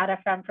initial data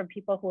from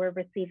people who were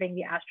receiving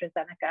the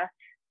AstraZeneca.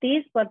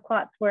 These blood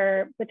clots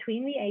were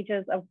between the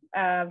ages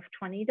of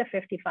 20 to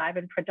 55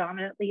 and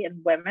predominantly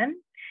in women.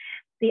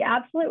 The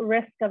absolute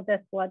risk of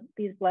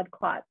these blood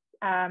clots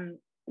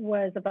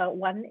was about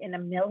 1 in a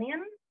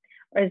million,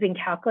 or is being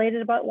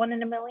calculated about 1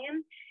 in a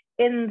million.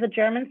 In the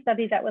German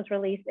study that was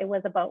released, it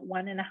was about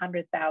 1 in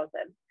 100,000.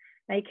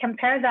 Now you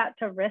compare that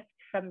to risk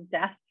from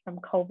death from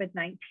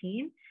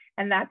COVID-19,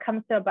 and that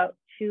comes to about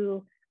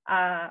 2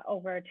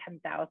 over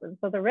 10,000.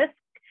 So the risk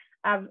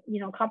of, you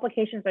know,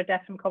 complications or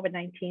death from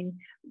COVID-19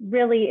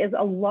 really is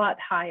a lot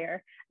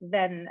higher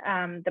than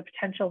the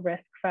potential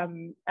risk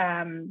from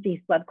these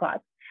blood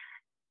clots.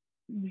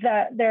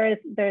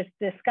 There's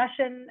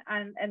discussion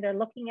and they're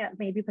looking at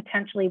maybe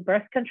potentially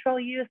birth control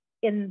use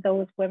in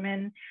those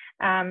women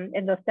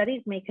in those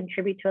studies may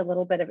contribute to a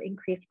little bit of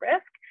increased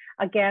risk.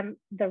 Again,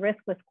 the risk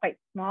was quite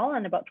small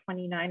and about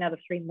 29 out of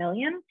 3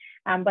 million,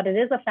 but it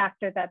is a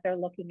factor that they're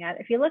looking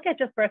at. If you look at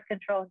just birth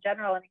control in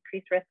general and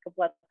increased risk of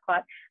blood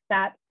clot,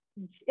 that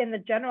in the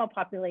general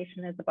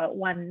population is about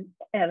 1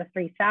 out of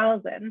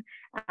 3,000.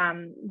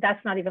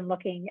 That's not even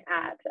looking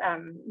at,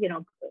 you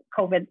know,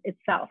 COVID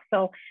itself.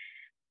 So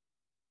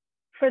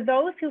for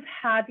those who've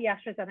had the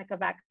AstraZeneca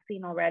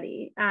vaccine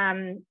already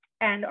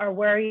and are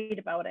worried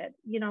about it,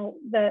 you know,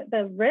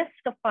 the risk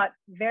of clots,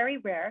 very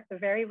rare, the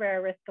very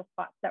rare risk of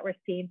clots that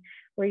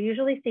we're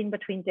usually seen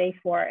between day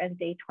 4 and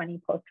day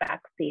 20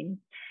 post-vaccine.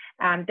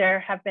 There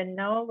have been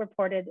no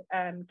reported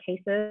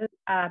cases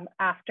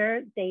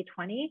after day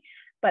 20,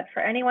 but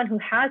for anyone who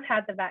has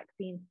had the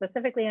vaccine,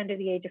 specifically under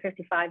the age of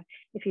 55,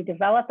 if you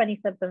develop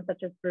any symptoms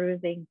such as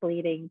bruising,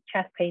 bleeding,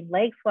 chest pain,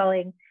 leg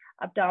swelling,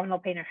 abdominal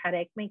pain or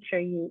headache, make sure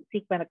you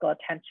seek medical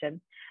attention.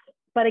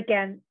 But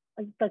again,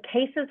 the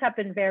cases have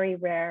been very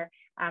rare,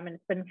 and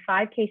it's been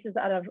 5 cases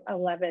out of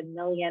 11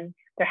 million.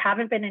 There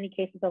haven't been any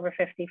cases over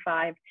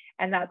 55,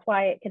 and that's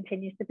why it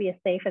continues to be a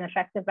safe and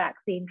effective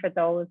vaccine for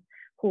those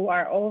who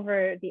are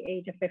over the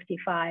age of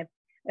 55,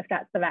 if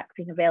that's the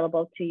vaccine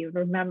available to you.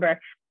 Remember,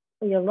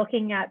 you're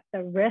looking at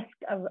the risk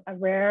of a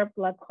rare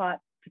blood clot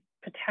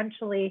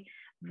potentially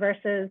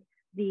versus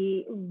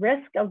the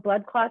risk of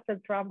blood clots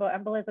and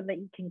thromboembolism that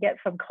you can get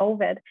from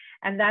COVID,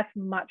 and that's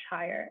much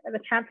higher.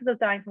 The chances of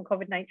dying from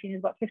COVID-19 is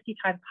about 50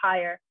 times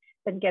higher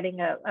than getting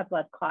a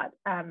blood clot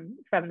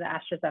from the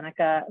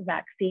AstraZeneca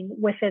vaccine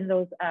within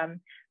those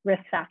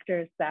risk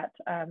factors that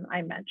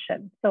I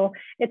mentioned. So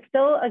it's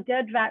still a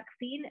good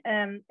vaccine,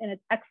 and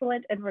it's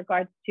excellent in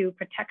regards to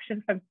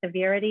protection from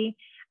severity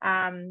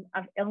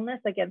of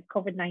illness against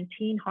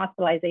COVID-19,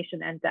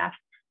 hospitalization, and death.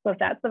 So if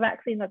that's the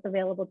vaccine that's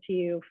available to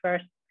you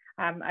first,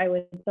 I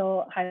would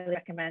still highly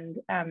recommend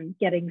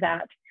getting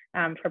that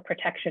for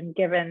protection,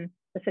 given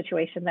the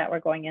situation that we're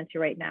going into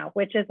right now,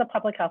 which is a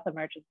public health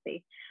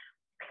emergency.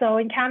 So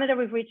in Canada,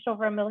 we've reached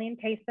over 1 million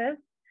cases.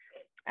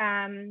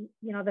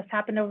 You know, this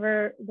happened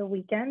over the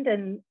weekend,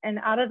 and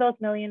out of those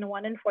million,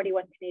 1 in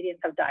 41 Canadians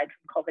have died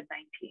from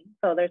COVID-19.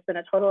 So there's been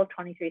a total of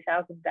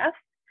 23,000 deaths.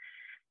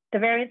 The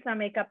variants now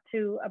make up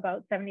to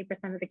about 70%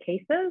 of the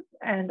cases,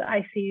 and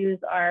ICUs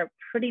are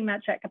pretty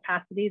much at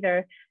capacity.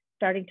 They're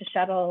starting to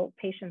shuttle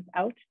patients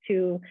out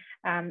to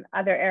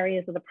other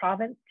areas of the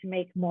province to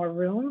make more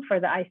room for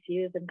the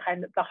ICUs and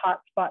kind of the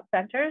hotspot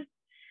centers.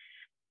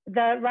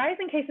 The rise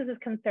in cases is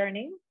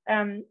concerning,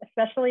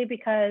 especially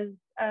because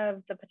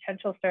of the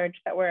potential surge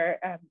that we're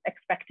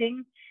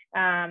expecting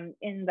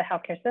in the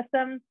healthcare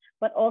system,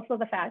 but also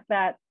the fact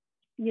that,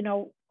 you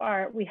know,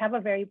 we have a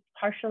very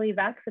partially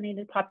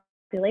vaccinated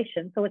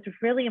population. So it's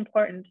really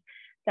important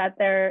that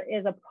there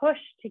is a push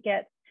to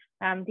get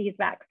these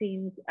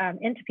vaccines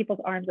into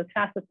people's arms as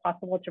fast as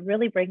possible to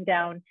really bring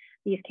down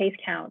these case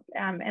counts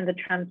and the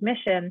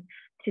transmission,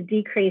 to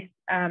decrease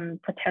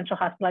potential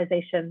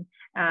hospitalization,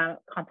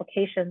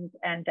 complications,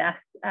 and deaths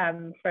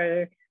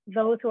for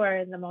those who are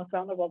in the most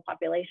vulnerable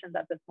populations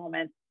at this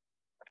moment.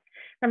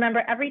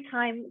 Remember, every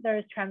time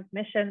there's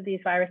transmission,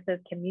 these viruses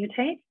can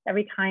mutate.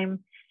 Every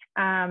time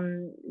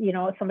you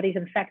know, somebody's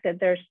infected,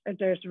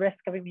 there's risk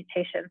of a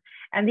mutation,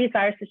 and these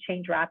viruses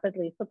change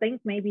rapidly. So things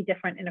may be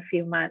different in a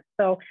few months.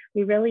 So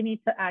we really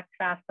need to act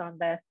fast on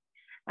this.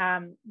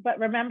 But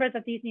remember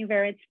that these new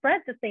variants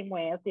spread the same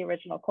way as the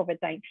original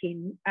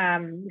COVID-19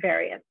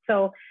 variant.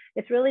 So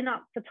it's really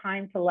not the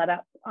time to let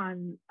up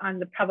on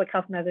the public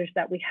health measures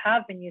that we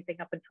have been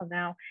using up until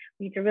now.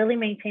 We need to really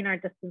maintain our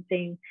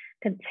distancing,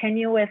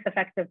 continue with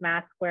effective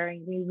mask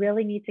wearing. We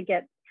really need to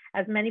get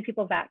as many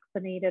people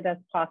vaccinated as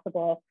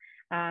possible,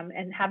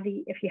 and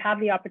if you have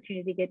the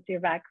opportunity to get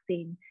your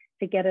vaccine,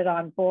 to get it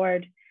on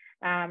board.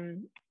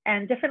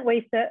 And different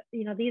ways to,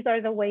 you know, these are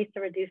the ways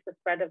to reduce the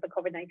spread of the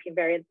COVID-19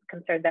 variant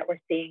concern that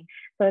we're seeing.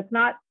 So it's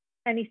not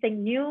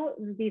anything new.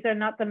 These are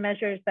not the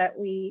measures that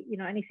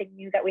anything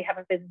new that we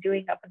haven't been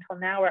doing up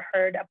until now or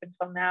heard up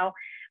until now.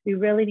 We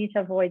really need to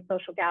avoid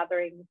social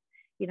gatherings,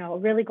 you know,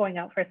 really going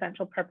out for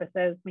essential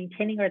purposes,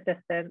 maintaining our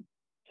distance,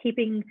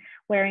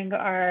 wearing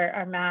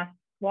our masks,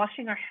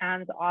 washing our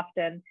hands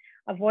often,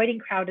 avoiding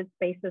crowded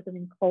spaces and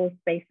enclosed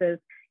spaces.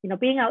 You know,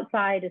 being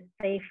outside is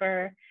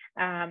safer.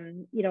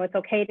 You know, it's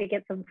okay to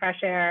get some fresh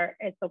air.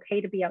 It's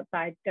okay to be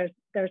outside. There's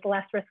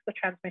less risk of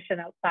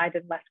transmission outside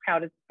in less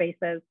crowded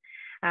spaces.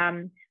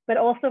 But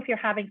also, if you're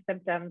having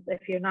symptoms,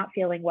 if you're not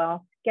feeling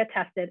well, get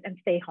tested and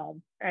stay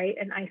home, right?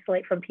 And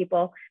isolate from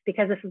people,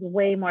 because this is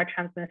way more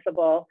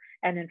transmissible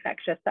and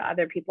infectious to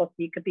other people. So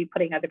you could be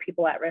putting other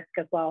people at risk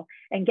as well.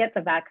 And get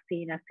the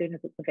vaccine as soon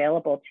as it's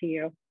available to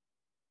you.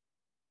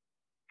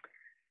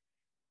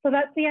 So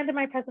that's the end of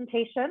my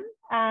presentation.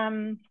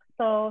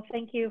 So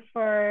thank you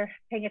for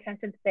paying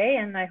attention today,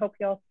 and I hope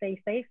you'll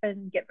stay safe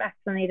and get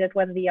vaccinated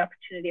when the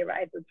opportunity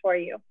arises for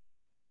you.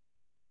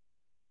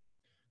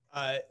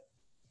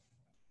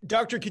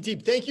 Dr.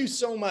 Khatib, thank you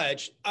so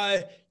much.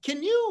 So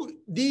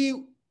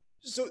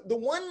the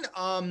one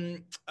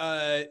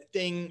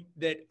thing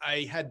that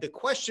I had the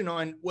question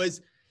on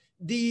was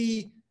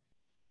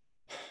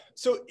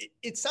so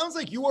it sounds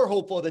like you are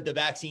hopeful that the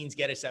vaccines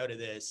get us out of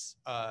this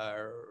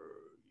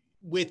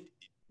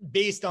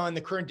based on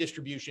the current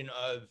distribution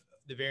of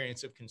the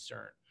variants of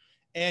concern.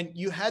 And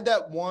you had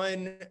that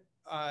one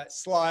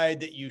slide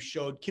that you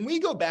showed. Can we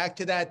go back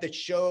to that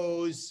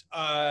shows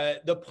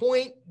the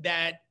point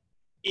that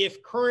if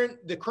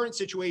the current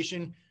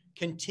situation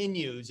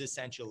continues,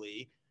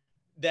 essentially,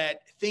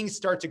 that things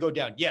start to go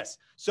down? Yes.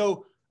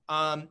 So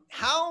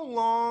how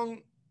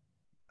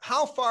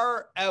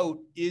far out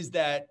is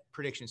that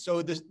prediction?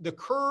 So the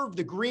curve,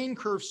 the green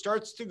curve,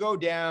 starts to go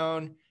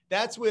down.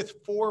 That's with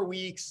 4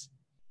 weeks,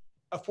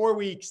 a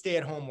 4-week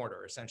stay-at-home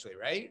order, essentially,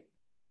 right?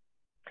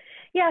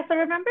 Yeah, so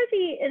remember,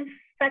 the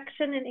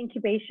infection and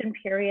incubation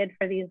period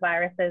for these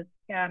viruses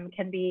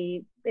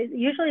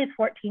usually it's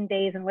 14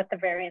 days, and with the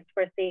variants,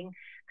 we're seeing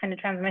kind of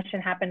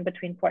transmission happen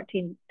between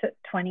 14 to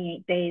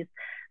 28 days.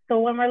 So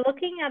when we're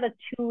looking at a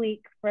 2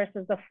 week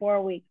versus a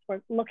 4 weeks,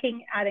 we're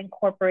looking at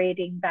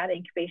incorporating that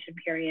incubation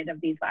period of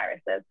these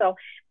viruses. So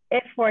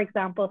if, for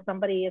example,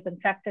 somebody is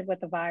infected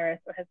with a virus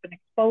or has been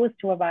exposed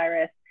to a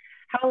virus,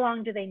 how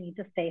long do they need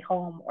to stay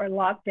home or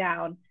lock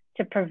down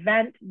to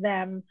prevent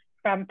them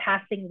from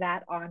passing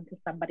that on to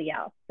somebody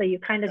else? So you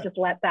kind of just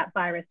let that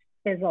virus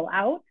fizzle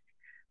out,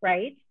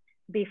 right,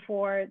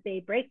 before they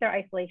break their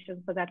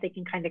isolation so that they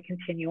can kind of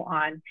continue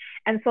on.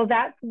 And so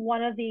that's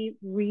one of the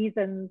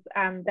reasons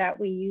that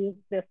we use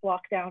this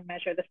lockdown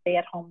measure, the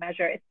stay-at-home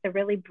measure. It's to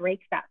really break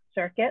that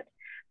circuit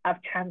of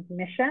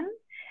transmission.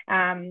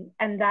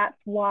 And that's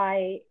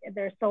why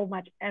there's so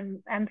much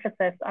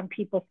emphasis on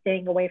people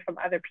staying away from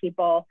other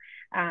people,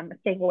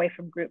 staying away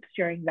from groups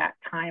during that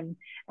time,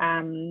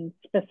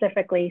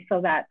 specifically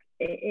so that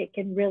it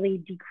can really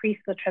decrease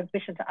the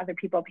transmission to other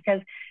people.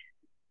 Because,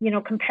 you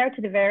know, compared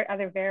to the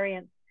other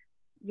variants,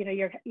 you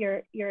know,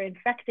 you're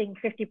infecting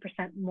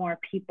 50% more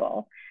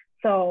people.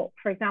 So,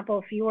 for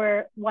example,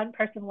 if one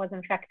person was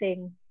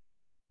infecting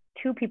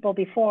 2 people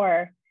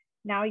before,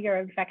 now you're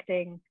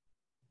infecting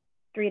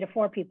 3 to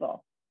 4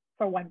 people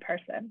for one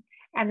person.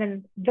 And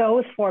then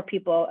those 4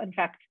 people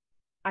infect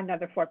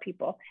another 4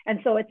 people. And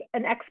so it's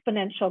an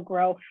exponential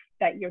growth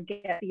that you're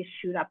getting, these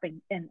shoot up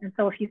in. And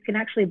so if you can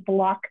actually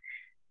block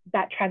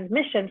that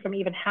transmission from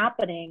even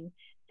happening,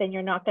 then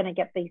you're not going to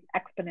get these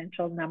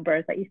exponential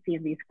numbers that you see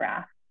in these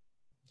graphs.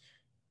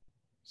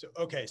 So,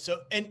 okay. So,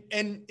 and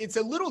it's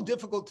a little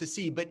difficult to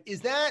see, but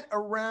is that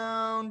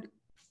around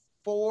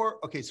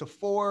 4? Okay. So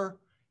 4,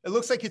 it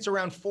looks like it's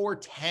around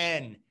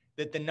 410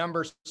 that the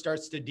number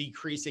starts to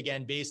decrease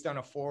again based on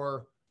a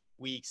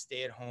 4-week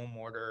stay-at-home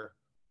order.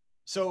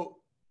 So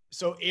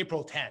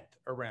April 10th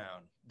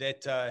around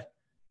that.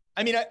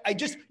 I mean, I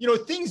just,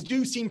 things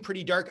do seem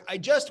pretty dark. I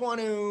just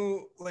want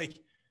to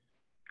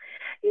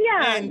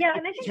and I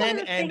think can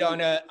end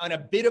on a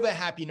bit of a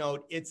happy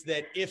note. It's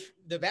that if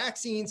the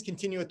vaccines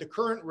continue at the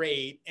current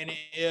rate, and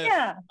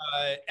if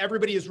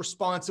everybody is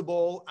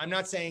responsible, I'm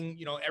not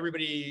saying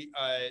everybody.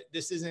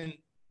 This isn't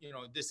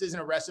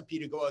a recipe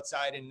to go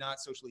outside and not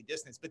socially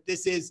distance, but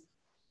this is.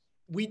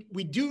 We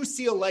do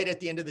see a light at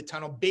the end of the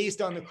tunnel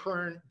based on the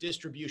current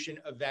distribution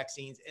of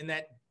vaccines, and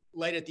that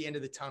light at the end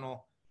of the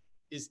tunnel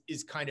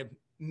is kind of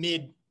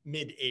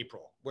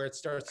mid-April, where it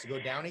starts to go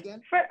down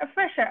again? For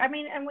sure. I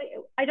mean, and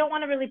I don't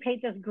want to really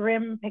paint this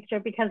grim picture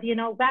because,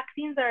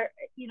 vaccines are,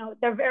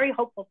 they're very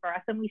hopeful for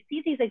us. And we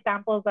see these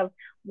examples of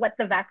what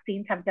the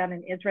vaccines have done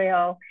in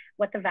Israel,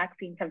 what the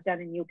vaccines have done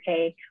in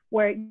UK,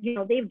 where,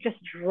 they've just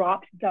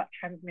dropped the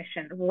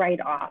transmission right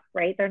off,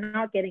 right? They're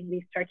not getting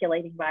these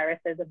circulating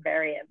viruses and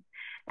variants,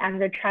 and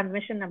their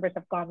transmission numbers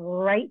have gone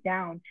right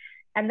down.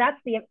 And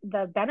that's the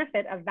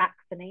benefit of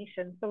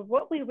vaccination. So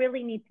what we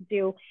really need to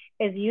do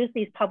is use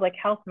these public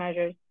health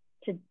measures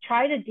to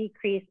try to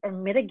decrease or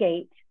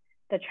mitigate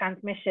the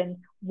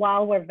transmission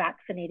while we're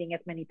vaccinating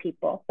as many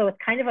people. So it's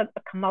kind of a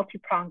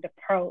multi-pronged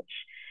approach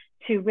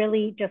to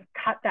really just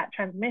cut that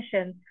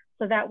transmission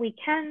so that we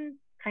can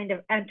kind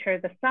of enter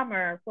the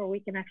summer where we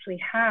can actually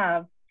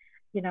have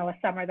a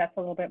summer that's a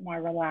little bit more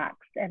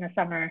relaxed, and a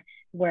summer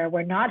where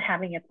we're not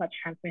having as much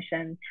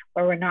transmission,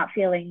 where we're not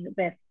feeling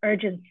this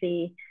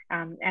urgency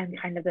and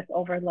kind of this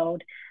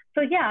overload.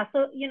 So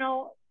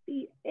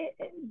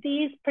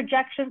these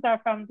projections are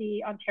from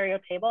the Ontario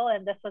table,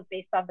 and this was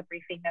based on the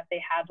briefing that they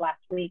had last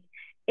week.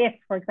 If,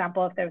 for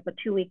example, if there's a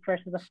 2-week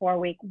versus a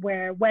 4-week,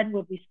 when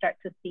would we start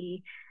to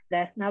see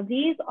this? Now,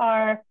 these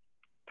are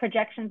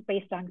projections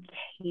based on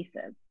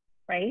cases,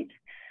 right?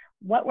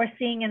 What we're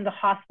seeing in the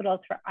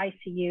hospitals for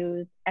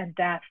ICUs and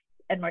deaths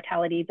and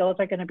mortality, those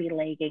are going to be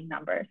lagging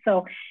numbers.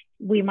 So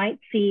we might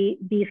see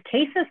these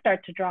cases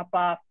start to drop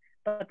off,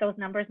 but those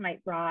numbers might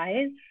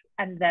rise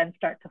and then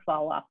start to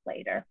fall off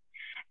later.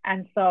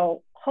 And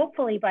so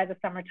hopefully by the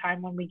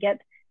summertime, when we get,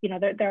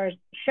 there are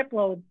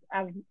shiploads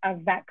of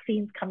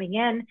vaccines coming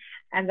in,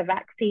 and the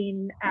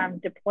vaccine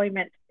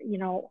deployment,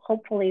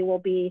 hopefully will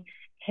be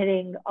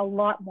hitting a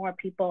lot more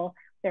people.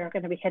 They're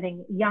going to be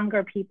hitting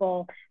younger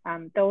people,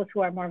 those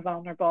who are more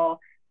vulnerable.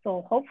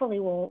 So hopefully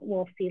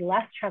we'll see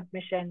less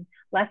transmission,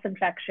 less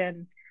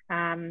infection,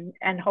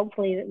 and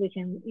hopefully that we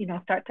can,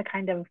 start to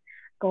kind of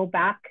go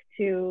back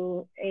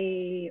to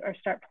or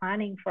start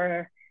planning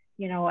for,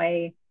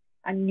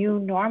 a new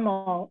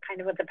normal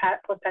kind of with the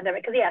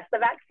post-pandemic. Because yes, the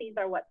vaccines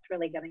are what's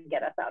really going to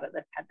get us out of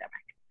this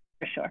pandemic,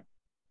 for sure.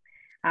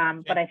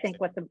 But I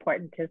think what's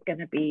important is going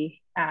to be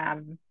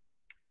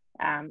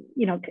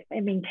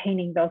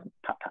maintaining those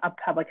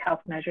public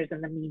health measures in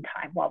the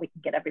meantime while we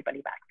can get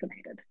everybody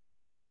vaccinated.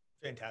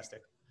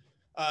 Fantastic.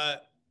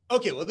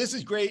 Okay, well, this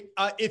is great.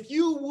 If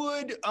you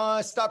would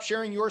stop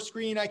sharing your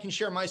screen, I can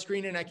share my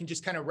screen, and I can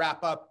just kind of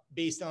wrap up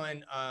based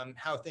on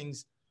how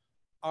things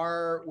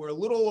are. We're a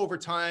little over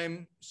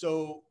time,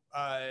 so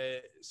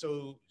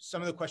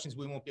some of the questions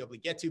we won't be able to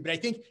get to, but I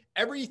think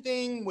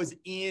everything was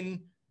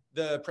in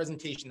the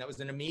presentation. That was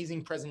an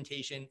amazing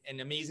presentation,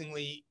 and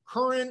amazingly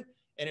current,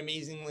 and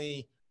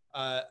amazingly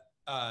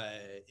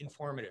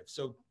informative.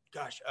 So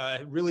gosh,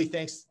 really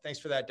thanks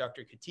for that,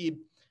 Dr. Khatib.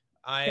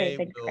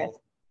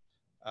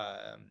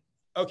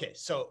 Okay,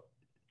 so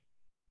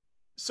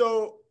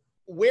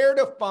where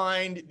to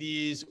find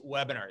these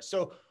webinars?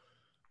 So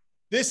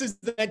this is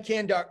the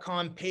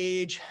medcan.com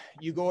page.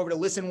 You go over to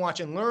listen, watch,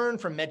 and learn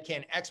from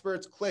Medcan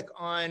experts, click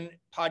on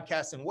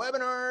podcasts and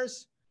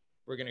webinars.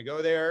 We're gonna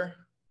go there,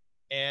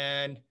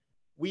 and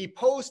we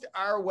post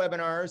our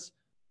webinars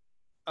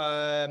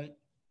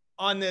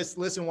on this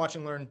listen, watch,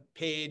 and learn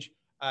page.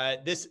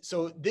 This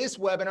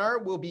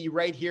webinar will be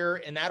right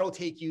here, and that'll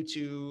take you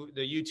to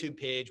the YouTube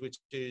page, which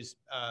is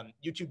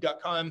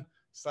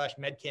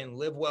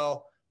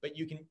youtube.com/medcanlivewell, but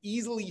you can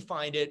easily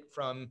find it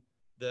from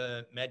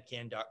the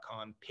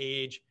medcan.com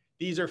page.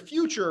 These are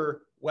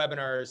future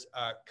webinars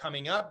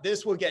coming up.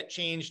 This will get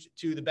changed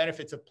to the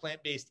benefits of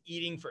plant-based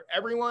eating for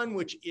everyone,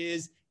 which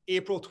is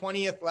April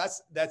 20th.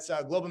 That's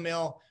Globe and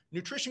Mail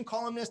nutrition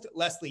columnist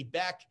Leslie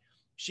Beck.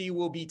 She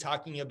will be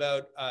talking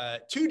about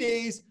 2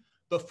 days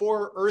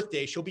before Earth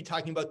Day. She'll be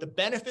talking about the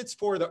benefits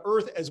for the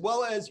earth as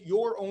well as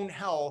your own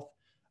health,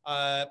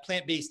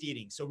 plant-based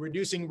eating. So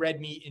reducing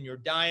red meat in your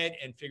diet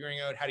and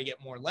figuring out how to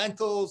get more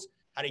lentils,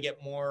 how to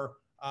get more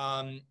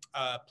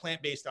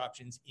plant-based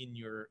options in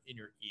your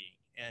eating.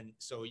 And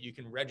so you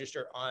can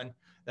register on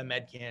the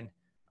Medcan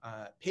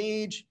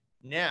page.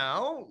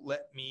 Now,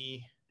 let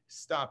me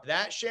stop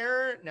that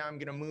share. Now I'm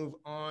going to move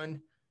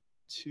on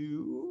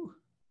to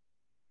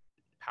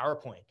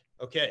PowerPoint.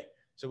 Okay,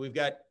 so we've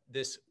got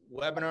this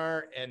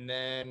webinar and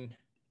then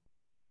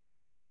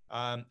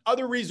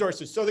other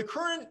resources. So the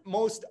current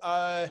most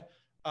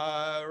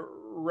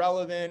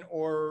relevant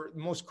or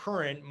most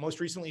current, most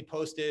recently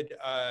posted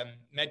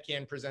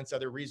Medcan Presents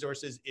Other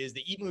Resources is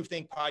the Eat, Move,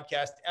 Think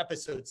podcast,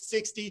 episode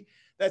 60.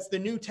 That's the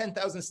new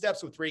 10,000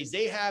 Steps with Ray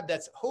Zahab.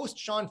 That's host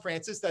Sean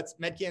Francis. That's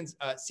Medcan's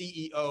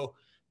CEO,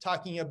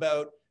 talking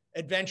about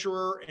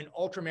adventurer and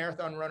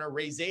ultramarathon runner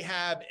Ray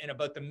Zahab and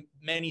about the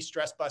many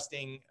stress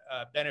busting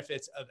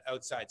benefits of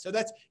outside. So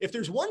that's, if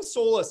there's one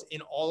solace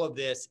in all of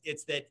this,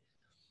 it's that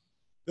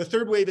the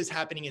third wave is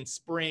happening in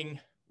spring,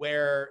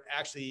 where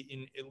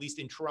actually at least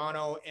in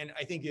Toronto, and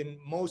I think in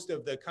most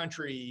of the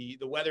country,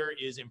 the weather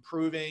is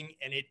improving,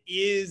 and it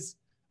is,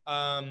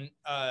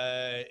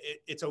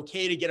 it's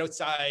okay to get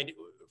outside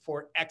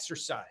for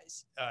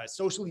exercise,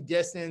 socially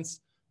distance,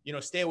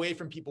 stay away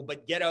from people,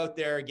 but get out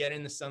there, get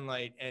in the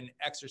sunlight and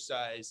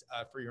exercise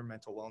for your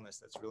mental wellness.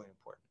 That's really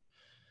important.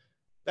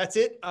 That's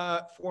it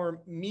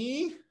for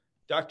me.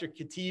 Dr.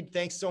 Khatib,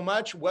 thanks so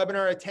much.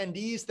 Webinar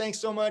attendees, thanks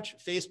so much.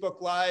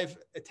 Facebook Live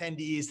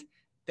attendees,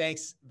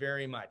 thanks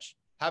very much.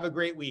 Have a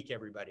great week,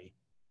 everybody.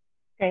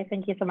 Great.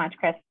 Thank you so much,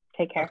 Chris.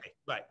 Take care. Okay,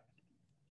 bye.